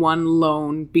one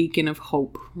lone beacon of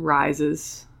hope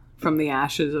rises from the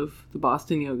ashes of the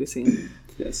Boston yoga scene.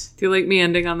 Yes. Do you like me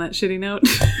ending on that shitty note?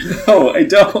 No, I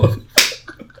don't.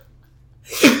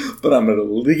 But I'm going to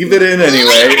leave it in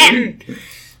anyway.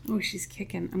 Oh, she's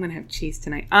kicking. I'm going to have cheese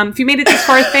tonight. If you made it this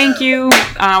far, thank you.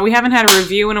 We haven't had a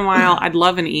review in a while. I'd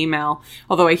love an email.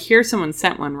 Although I hear someone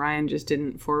sent one. Ryan just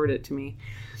didn't forward it to me.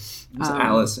 It was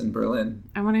Alice in Berlin.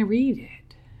 I want to read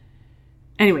it.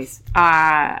 Anyways,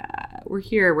 we're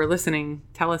here. We're listening.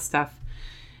 Tell us stuff.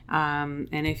 And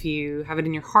if you have it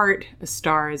in your heart, a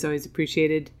star is always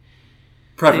appreciated.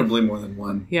 Preferably more than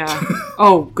one. Yeah.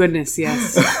 Oh, goodness,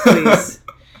 yes. Please.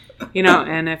 You know,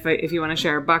 and if you want to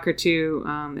share a buck or two,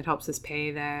 it helps us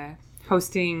pay the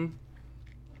hosting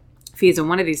fees. And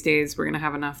one of these days, we're going to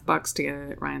have enough bucks together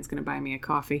that Ryan's going to buy me a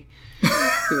coffee.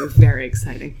 It was very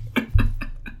exciting.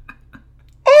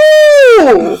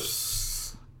 Oh!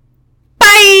 Bye!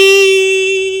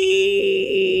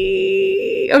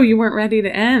 Oh, you weren't ready to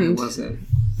end. I wasn't.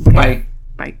 Bye.